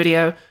YouTube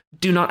video.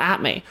 Do not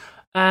at me.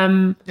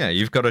 Yeah,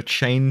 you've got to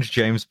change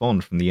James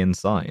Bond from the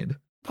inside.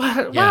 Well,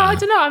 I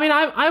don't know. I mean,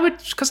 I would,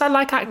 because I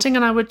like acting,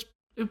 and it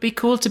would be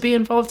cool to be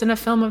involved in a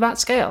film of that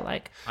scale.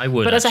 Like, I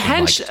would, but as a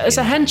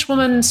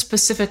henchwoman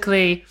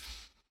specifically,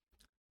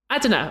 I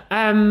don't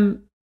know.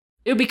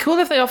 It would be cool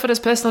if they offered us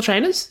personal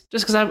trainers,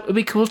 just because it would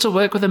be cool to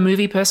work with a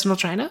movie personal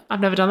trainer.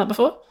 I've never done that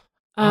before.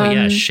 Oh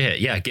yeah, shit.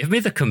 Yeah, give me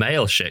the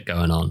Kumail shit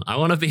going on. I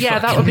want to be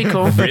that would be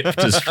cool. Ripped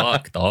as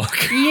fuck, dog.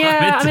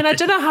 Yeah, I mean, I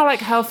don't know how like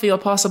healthy or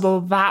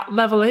possible that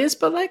level is,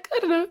 but like, I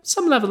don't know,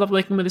 some level of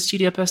working with a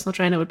studio personal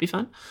trainer would be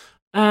fun.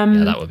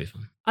 Yeah, that would be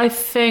fun. I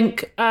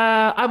think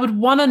I would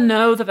want to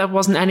know that there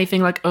wasn't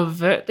anything like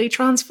overtly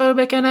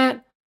transphobic in it.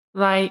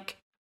 Like,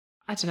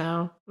 I don't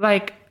know,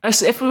 like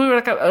if we were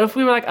like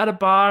at a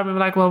bar and we were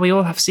like, well, we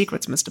all have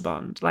secrets, Mr.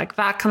 Bond. Like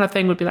that kind of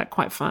thing would be like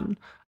quite fun.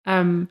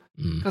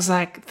 Because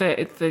like the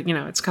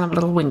it's kind of a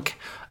little wink.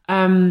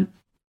 That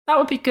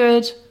would be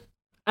good.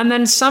 And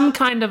then some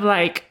kind of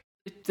like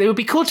It would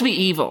be cool to be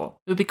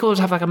evil. It would be cool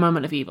to have like a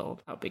moment of evil.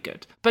 That would be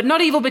good. But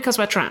not evil because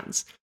we're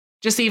trans.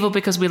 Just evil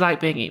because we like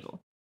being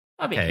evil.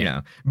 That'd be Okay.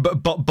 Yeah, but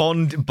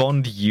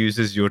Bond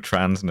uses your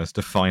transness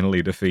to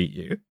finally defeat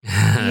you.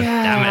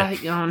 Damn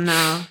it. Oh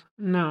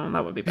no,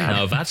 that would be bad.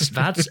 No, that's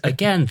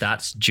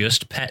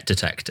just Pet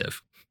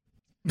Detective.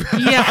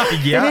 Yeah,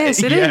 Yeah, it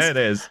is. it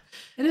is.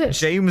 It is.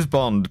 James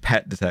Bond,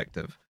 Pet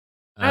Detective.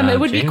 It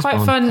would be James quite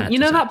Bond fun. Pet You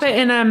know that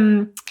Detective. bit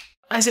in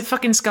is it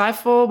fucking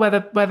Skyfall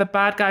where the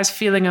bad guy's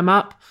feeling him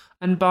up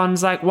and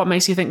Bond's like, "What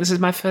makes you think this is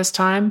my first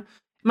time?"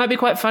 It might be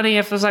quite funny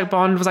if it was like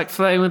Bond was like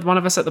flirting with one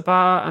of us at the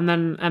bar and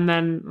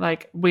then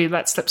like we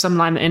let slip some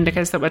line that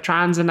indicates that we're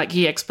trans and like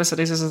he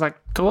explicitly says like,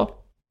 "Cool,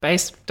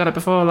 base, done it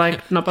before,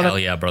 like not bothered." Hell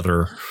yeah,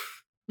 brother.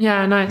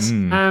 Yeah, nice.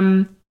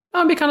 That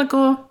would be kind of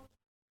cool.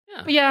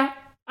 Yeah. But yeah,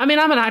 I mean,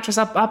 I'm an actress.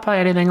 I'll play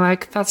anything.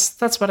 Like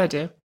that's what I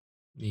do.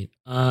 Neat.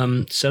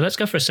 So let's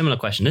go for a similar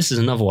question. This is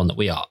another one that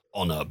we are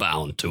honor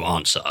bound to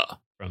answer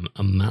from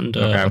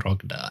Amanda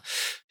Rogda,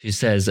 who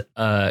says,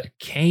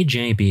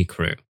 "KJB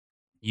crew,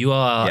 you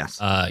are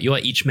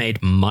each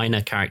made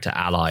minor character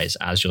allies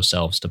as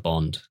yourselves to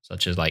Bond,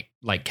 such as like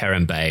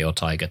Karen Bay or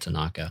Tiger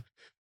Tanaka.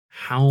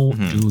 How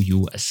do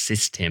you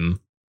assist him?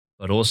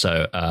 But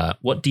also,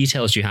 what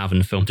details do you have in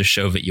the film to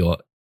show that you're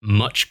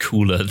much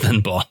cooler than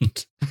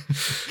Bond?"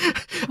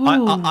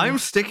 I'm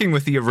sticking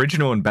with the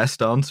original and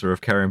best answer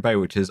of Karen Bay,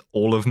 which is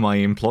all of my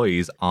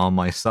employees are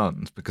my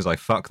sons because I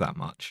fuck that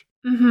much.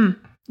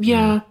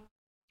 Yeah.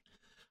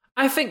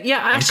 I think,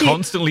 actually. I'm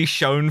constantly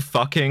shown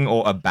fucking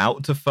or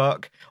about to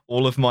fuck.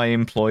 All of my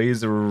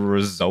employees are a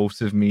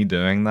result of me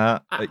doing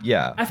that.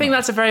 I think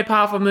that's a very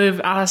powerful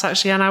move, Alice,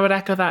 actually, and I would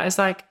echo that. It's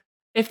like,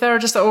 if there are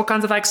just all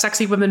kinds of like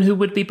sexy women who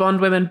would be Bond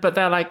women, but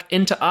they're like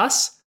into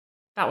us,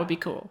 that would be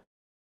cool.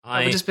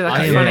 That would just be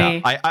like a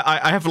funny.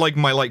 I have like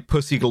my like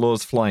Pussy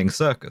Galore's Flying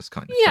Circus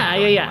kind of thing.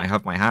 Yeah. I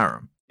have my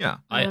harem. Yeah.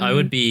 I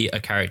would be a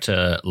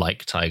character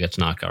like Tiger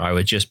Tanaka. I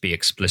would just be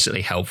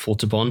explicitly helpful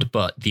to Bond,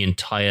 but the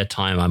entire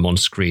time I'm on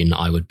screen,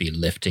 I would be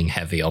lifting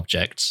heavy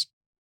objects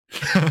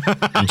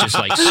and just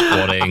like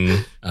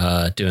squatting,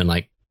 doing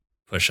like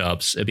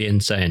push-ups. It'd be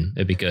insane.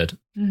 It'd be good.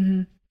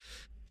 Mm-hmm.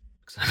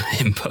 'Cause I'm a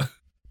himbo.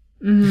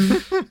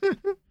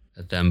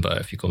 A Dembo.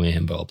 If you call me a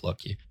himbo, I'll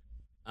block you.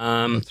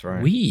 That's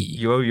right. You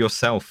You owe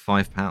yourself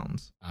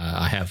 £5.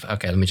 I have.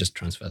 Okay, let me just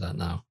transfer that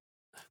now.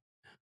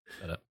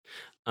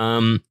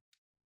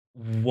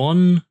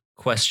 One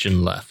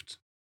question left.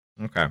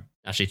 Okay.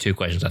 Actually, two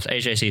questions left.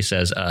 AJC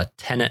says,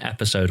 Tenet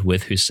episode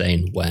with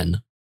Hussein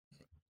when?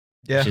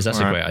 Yeah. That's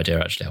a great idea,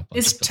 actually. I'll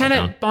Is put that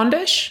down. Tenet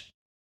Bondish?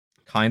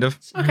 Kind of.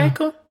 Okay,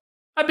 cool.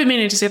 I'd be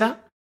meaning to see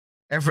that.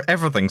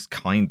 Everything's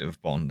kind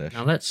of Bondish.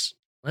 Now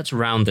let's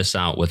round this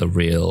out with a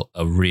real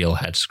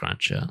head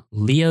scratcher.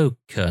 Leo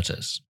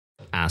Curtis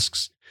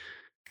asks,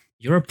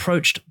 you're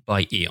approached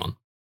by Eon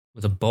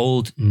with a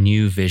bold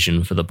new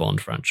vision for the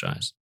Bond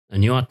franchise,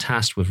 and you are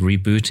tasked with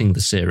rebooting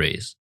the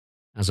series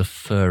as a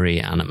furry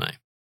anime.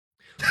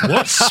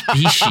 What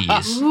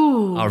species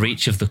are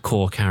each of the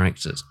core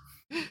characters?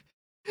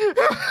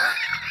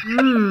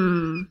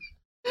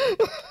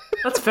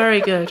 That's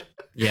very good.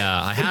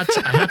 Yeah, I had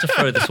to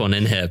throw this one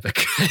in here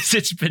because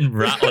it's been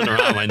rattling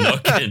around my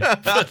noggin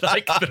for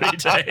like 3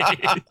 days.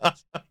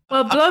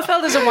 Well,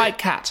 Blofeld is a white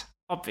cat,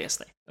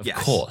 obviously. Of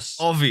course.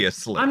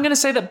 Obviously. I'm going to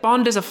say that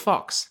Bond is a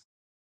fox.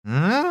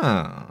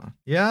 Ah,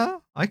 yeah.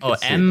 I can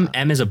see M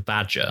that. is a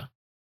badger.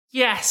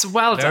 Yes,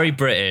 well done. Very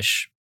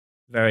British,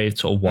 very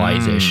sort of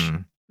wise-ish.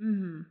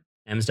 Mm.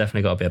 M's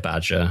definitely got to be a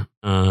badger.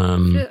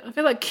 I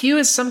feel like Q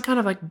is some kind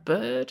of like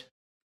bird.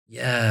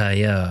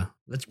 Yeah.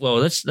 Let's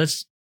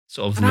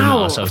sort of An limit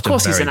owl. ourselves Of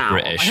course to he's very an owl.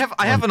 British.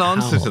 I have an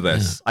answer owl, to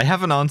this. yeah. I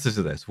have an answer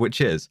to this, which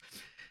is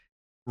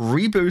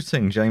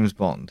rebooting James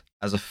Bond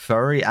as a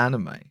furry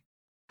anime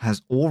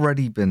has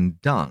already been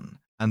done,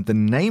 and the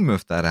name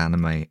of that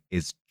anime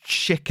is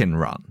Chicken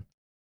Run.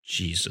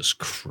 Jesus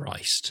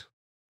Christ.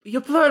 You're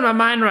blowing my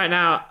mind right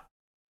now.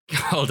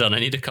 Hold on, I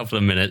need a couple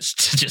of minutes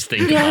to just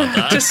think about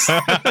that.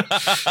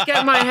 Just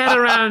get my head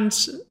around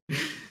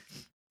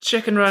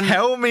Chicken Run.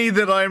 Tell me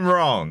that I'm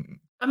wrong.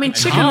 I mean, I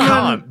Chicken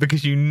can't, Run.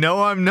 because you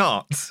know I'm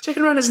not.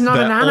 Chicken Run is not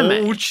They're an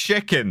anime, all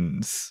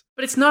chickens.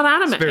 but it's not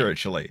anime.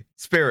 Spiritually.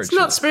 It's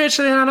not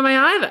spiritually an anime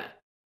either.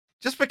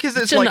 Just because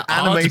it's It's an like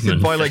animated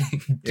Aardman by like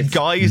thing.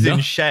 guys No.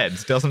 in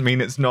sheds doesn't mean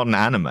it's not an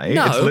anime.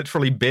 No. It's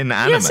literally been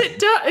anime. Yes, it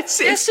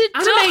does. Yes, it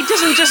anime does.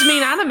 doesn't just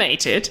mean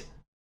animated.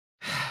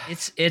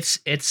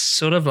 It's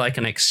sort of like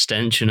an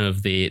extension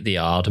of the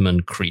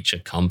Aardman creature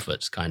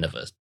comforts kind of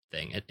a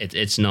thing.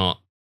 It's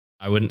not.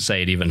 I wouldn't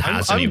say it even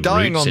has any I'm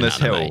dying roots on in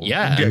this anime. hill.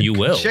 Yeah, and you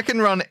will. Chicken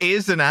Run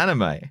is an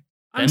anime.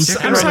 I'm Chicken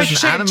sorry, Run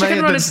is an anime.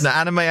 Chicken Run That's is an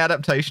anime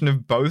adaptation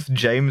of both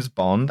James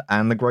Bond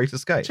and The Great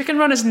Escape. Chicken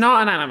Run is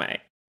not an anime.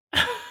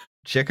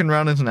 Chicken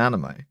Run is an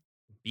anime.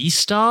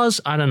 Beastars?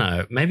 I don't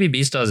know. Maybe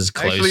Beastars is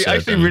closer. I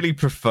actually than- really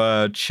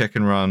prefer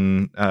Chicken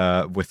Run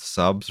with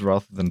subs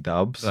rather than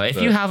dubs. But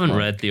if you haven't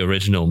read the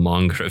original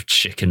manga of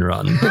Chicken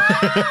Run,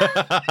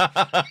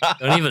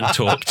 don't even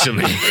talk to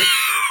me.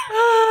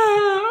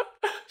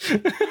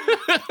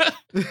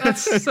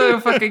 That's so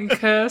fucking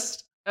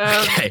cursed.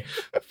 Okay,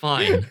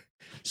 fine.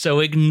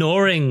 So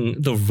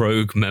ignoring the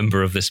rogue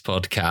member of this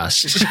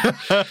podcast,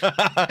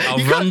 our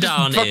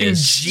rundown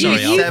is... You're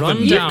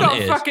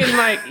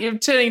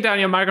turning down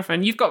your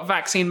microphone. You've got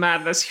vaccine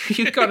madness.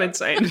 You've gone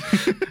insane.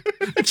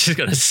 She's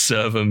going to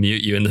server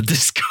mute you in the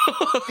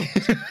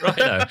Discord.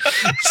 Righto.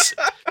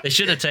 They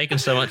shouldn't have taken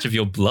so much of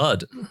your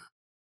blood.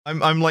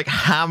 I'm like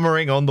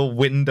hammering on the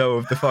window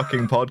of the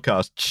fucking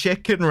podcast.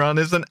 Chicken Run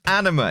is an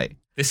anime.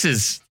 This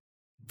is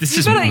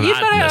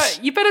madness.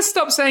 You better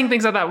stop saying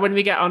things like that when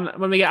we get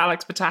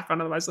Alex Patak on,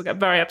 otherwise they'll get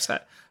very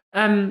upset.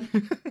 I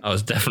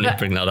was definitely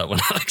bringing that up when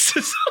Alex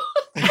is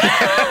on.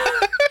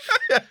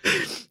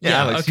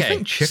 Yeah, Alex, you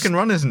think Chicken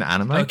Run is an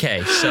anime?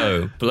 Okay,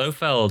 so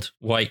Blofeld,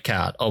 White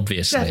Cat,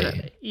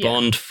 obviously. Yeah.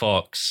 Bond,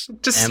 Fox,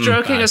 just M.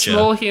 stroking Badger, a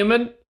small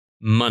human.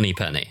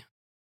 Moneypenny.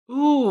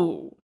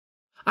 Ooh,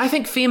 I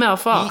think female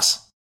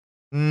Fox.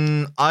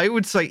 I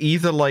would say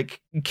either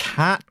like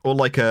cat or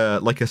like a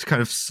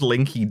kind of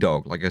slinky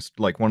dog,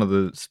 like one of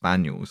the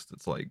spaniels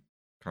that's like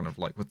kind of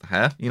like with the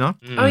hair, you know?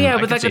 Oh yeah,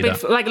 with like a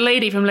big like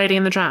lady from Lady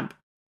and the Tramp.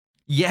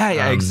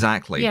 Yeah,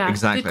 exactly. Yeah,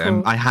 exactly.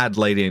 cool. I had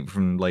Lady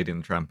from Lady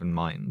and the Tramp in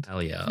mind.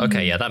 Hell yeah.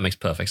 Okay, yeah, that makes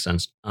perfect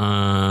sense.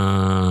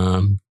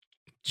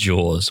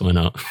 Jaws, why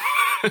not?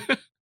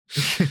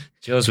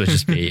 Jaws would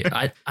just be...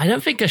 I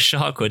don't think a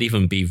shark would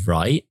even be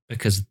right,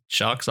 because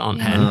sharks aren't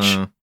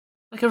hench.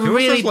 Like a Jaws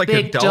really is like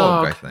big a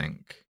dog, I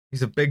think.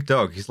 He's a big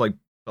dog. He's like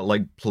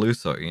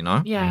Pluto, you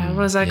know? Yeah,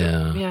 what is that?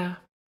 Yeah.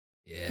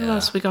 Who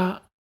else we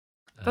got?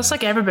 That's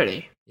like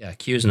everybody. Yeah,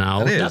 Q's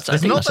now.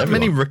 There's not that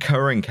many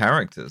recurring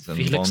characters. In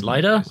Felix Bond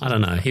Leiter? movies. I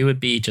don't know. He would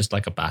be just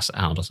like a basset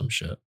hound or some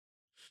shit.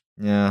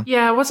 Yeah.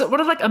 Yeah, what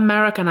are like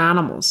American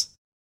animals?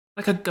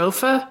 Like a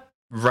gopher?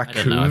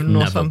 Raccoon I've or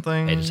never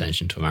something? paid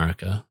attention to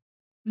America.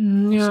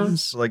 Yeah.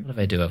 Like What do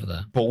they do over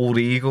there? bald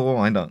eagle?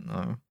 I don't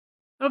know.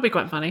 That would be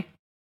quite funny.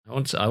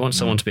 I want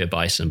someone to be a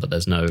bison, but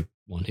there's no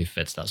one who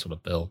fits that sort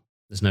of bill.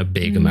 There's no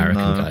big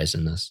American guys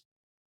in this.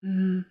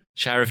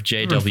 Sheriff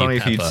J.W. Funny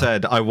Pepper. if you'd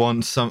said, I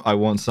want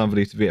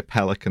somebody to be a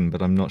pelican,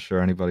 but I'm not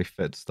sure anybody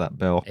fits that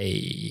bill.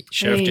 Hey,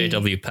 Sheriff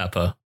J.W.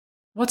 Pepper.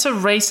 What's a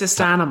racist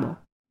animal?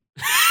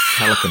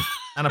 Pelican.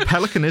 And a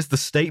pelican is the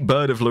state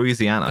bird of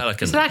Louisiana.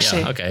 Pelican. Is it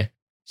actually? Yeah, okay.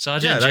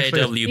 Sergeant Yeah, it actually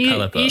J.W.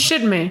 Pepper. You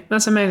shitting me.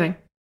 That's amazing.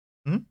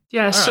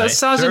 Yeah, All right.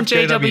 Sergeant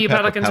Sheriff J.W. Pepper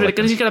Pelican's really good.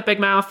 Pelican. He's got a big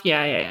mouth.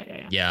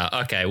 Yeah. Yeah,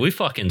 okay. We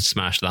fucking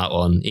smashed that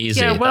one. Easy.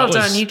 Yeah, well That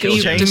was done. You skill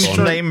check Change the destroyed-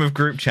 one. name of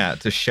group chat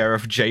to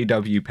Sheriff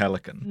J.W.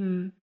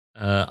 Pelican.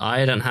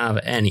 I don't have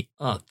any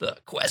other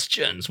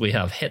questions. We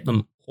have hit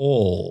them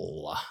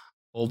all.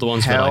 All the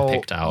ones that I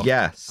picked out.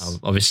 Yes.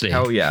 Obviously.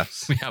 Hell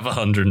yes. We have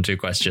 102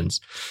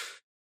 questions.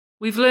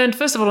 We've learned,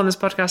 first of all, on this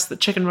podcast that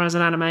Chicken Run is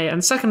an anime,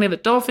 and secondly,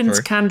 that dolphins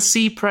True. can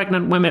see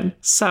pregnant women.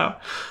 So,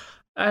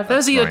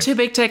 those are your right. two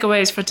big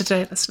takeaways for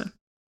today, listener.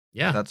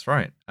 Yeah. That's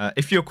right.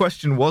 If your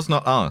question was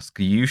not asked,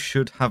 you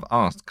should have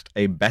asked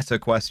a better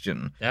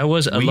question. There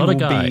was a We lot of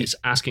will be- guys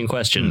asking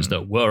questions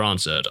that were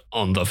answered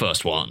on the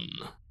first one.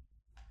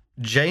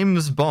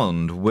 James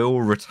Bond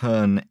will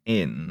return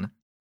in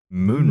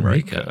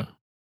Moonraker.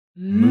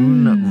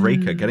 Mm.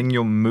 Moonraker. Getting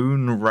your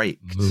moon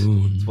raked.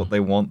 That's what they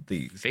want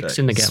these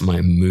Fixing days. to get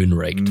my moon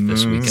raked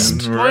this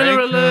weekend. Spoiler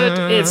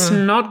alert, it's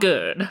Moonraker. not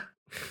good.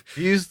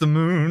 He's the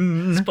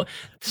moon.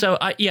 So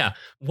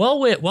while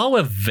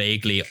we're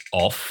vaguely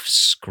off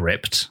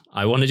script,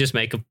 I want to just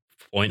make a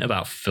point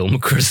about film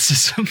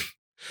criticism.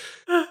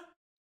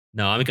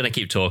 No, I'm going to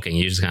keep talking.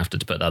 You just have to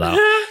put that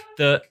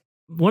out.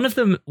 One of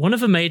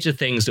the major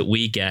things that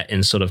we get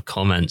in sort of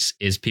comments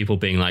is people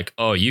being like,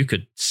 "Oh, you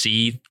could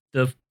see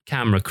the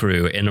camera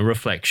crew in a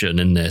reflection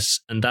in this,"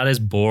 and that is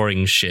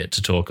boring shit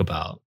to talk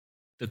about.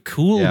 The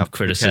cool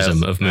criticism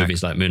who cares? of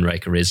movies like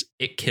Moonraker is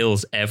it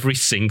kills every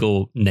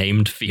single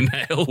named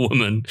female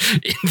woman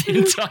in the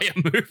entire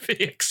movie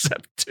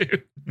except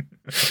two.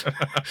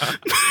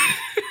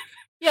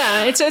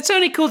 Yeah, it's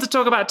only cool to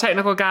talk about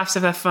technical gaffes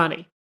if they're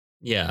funny.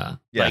 Yeah.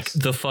 Yes.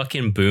 Like the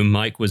fucking boom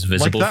mic was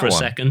visible that for a one.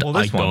 second. Or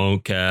I this one.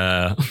 don't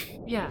care.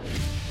 Yeah.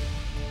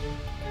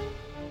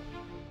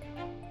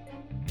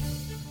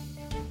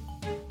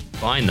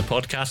 Fine, the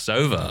podcast's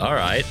over. All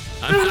right.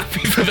 I'm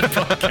happy for the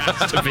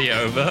podcast to be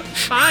over.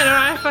 Fine, all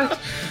right.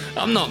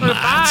 I'm not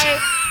Bye.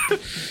 mad.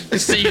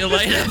 See you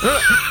later.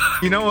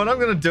 You know what? I'm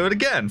going to do it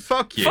again.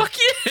 Fuck you. Fuck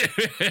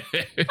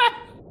you.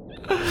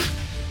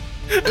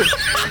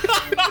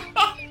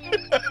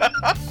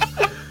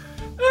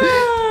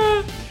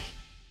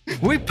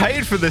 We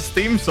paid for this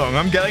theme song.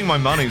 I'm getting my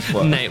money's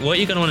worth. Nate, what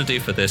you're going to want to do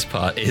for this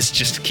part is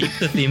just keep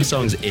the theme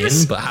songs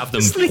in, but have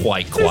them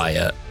quite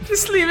quiet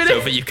Just leave it so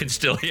in. that you can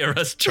still hear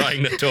us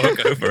trying to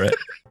talk over it.